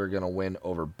 Leicester are going to win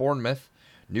over Bournemouth.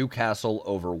 Newcastle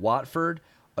over Watford.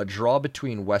 A draw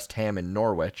between West Ham and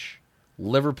Norwich.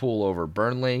 Liverpool over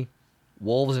Burnley.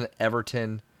 Wolves and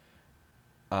Everton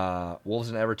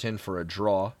for a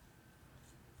draw.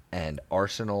 And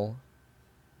Arsenal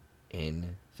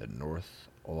in the North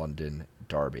London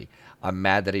Derby. I'm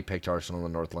mad that he picked Arsenal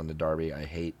in the North London Derby. I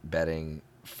hate betting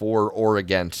for or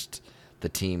against the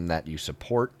team that you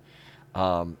support.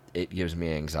 It gives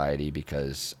me anxiety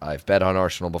because I've bet on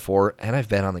Arsenal before, and I've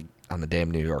bet on the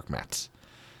damn New York Mets.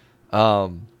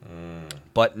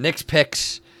 But Nick's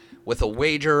picks, with a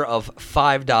wager of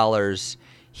 $5,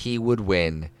 he would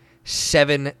win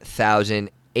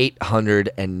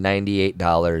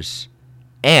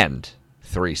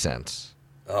 $7,898.03.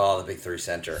 Oh, the big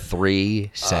 3-center. 3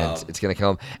 cents. It's going to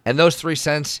come. And those 3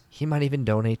 cents, he might even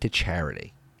donate to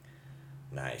charity.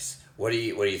 Nice. What do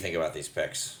you think about these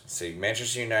picks? See,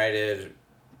 Manchester United,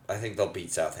 I think they'll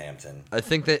beat Southampton. I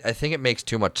think it makes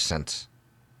too much sense.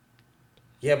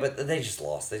 Yeah, but they just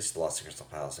lost. They just lost to Crystal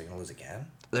Palace. They're gonna lose again.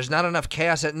 There's not enough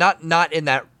chaos. Not in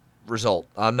that result.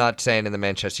 I'm not saying in the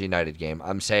Manchester United game.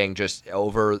 I'm saying just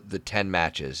over the 10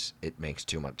 matches, it makes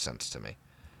too much sense to me.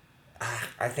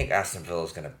 I think Aston Villa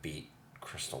is gonna beat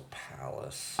Crystal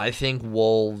Palace. I think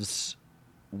Wolves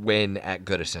win at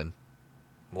Goodison.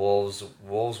 Wolves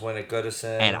win at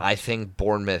Goodison. And I think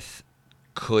Bournemouth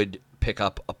could pick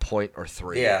up a point or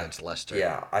 3 against Leicester.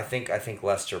 Yeah, I think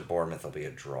Leicester Bournemouth will be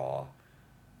a draw.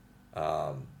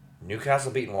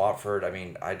 Newcastle beating Watford. I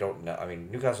mean, I don't know. I mean,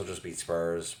 Newcastle just beat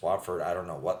Spurs. Watford, I don't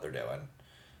know what they're doing.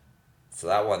 So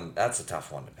that's a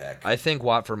tough one to pick. I think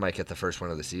Watford might get the first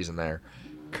win of the season there,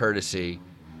 courtesy,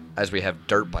 as we have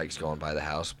dirt bikes going by the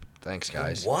house. Thanks,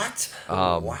 guys. What?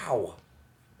 Wow.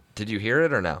 Did you hear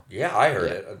it or no? Yeah, I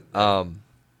heard it.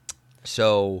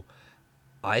 So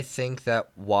I think that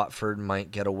Watford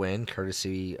might get a win,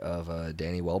 courtesy of a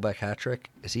Danny Welbeck hat trick.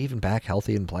 Is he even back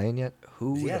healthy and playing yet?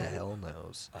 Who the hell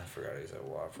knows? I forgot he's at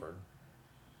Watford.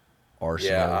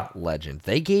 Arsenal legend.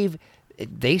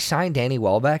 They signed Danny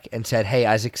Welbeck and said, "Hey,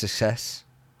 Isaac Success,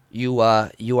 you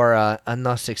are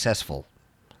not successful."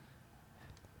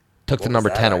 Took the number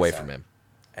 10 away from him.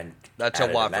 And that's a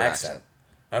Watford accent.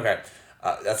 Okay,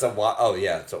 that's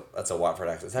a that's a Watford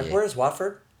accent. Where is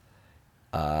Watford?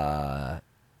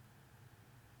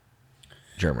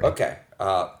 Germany. Okay.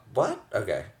 What?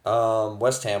 Okay.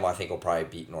 West Ham, I think, will probably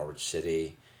beat Norwich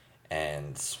City,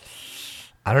 and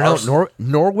I don't know.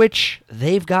 Norwich,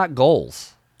 they've got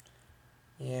goals.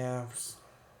 Yeah.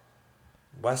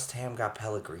 West Ham got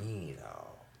Pellegrini though.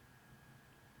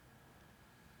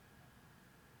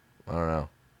 I don't know.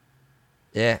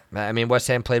 Yeah, I mean West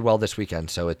Ham played well this weekend,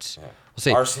 so we'll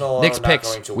see. Arsenal Nick's are not picks.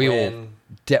 going to win.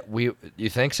 You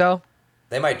think so?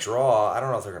 They might draw. I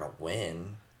don't know if they're going to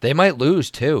win. They might lose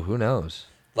too. Who knows?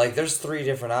 Like, there's 3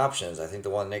 different options. I think the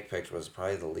one Nick picked was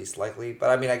probably the least likely. But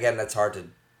I mean, again, that's hard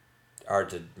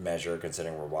to measure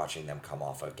considering we're watching them come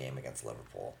off a game against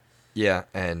Liverpool. Yeah,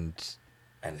 and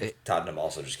Tottenham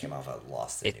also just came off a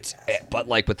loss to Newcastle. But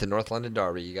like with the North London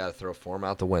Derby, you got to throw form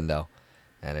out the window,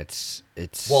 and it's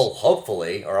well,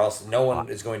 hopefully, or else no one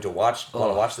is going to want to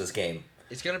watch this game.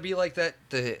 It's going to be like that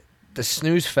the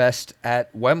snooze fest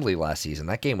at Wembley last season.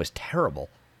 That game was terrible.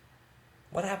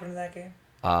 What happened in that game?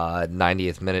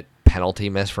 90th minute penalty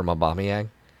miss from Aubameyang.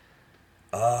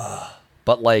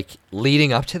 But like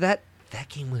leading up to that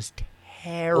game was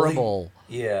terrible.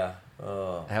 Yeah.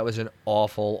 That was an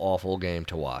awful, awful game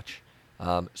to watch.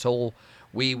 So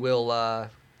we will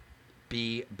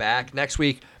be back next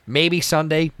week. Maybe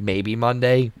Sunday, maybe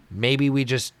Monday. Maybe we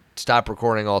just stop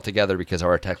recording altogether because of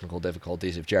our technical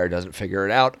difficulties if Jared doesn't figure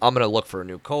it out. I'm going to look for a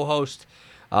new co-host.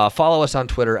 Follow us on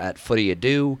Twitter at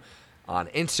FootyAdo. On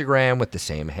Instagram with the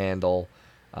same handle.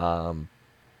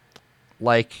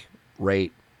 Like,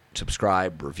 rate,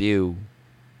 subscribe, review.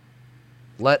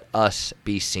 Let us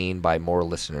be seen by more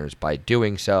listeners by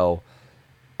doing so.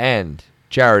 And,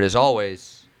 Jared, as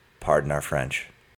always, pardon our French.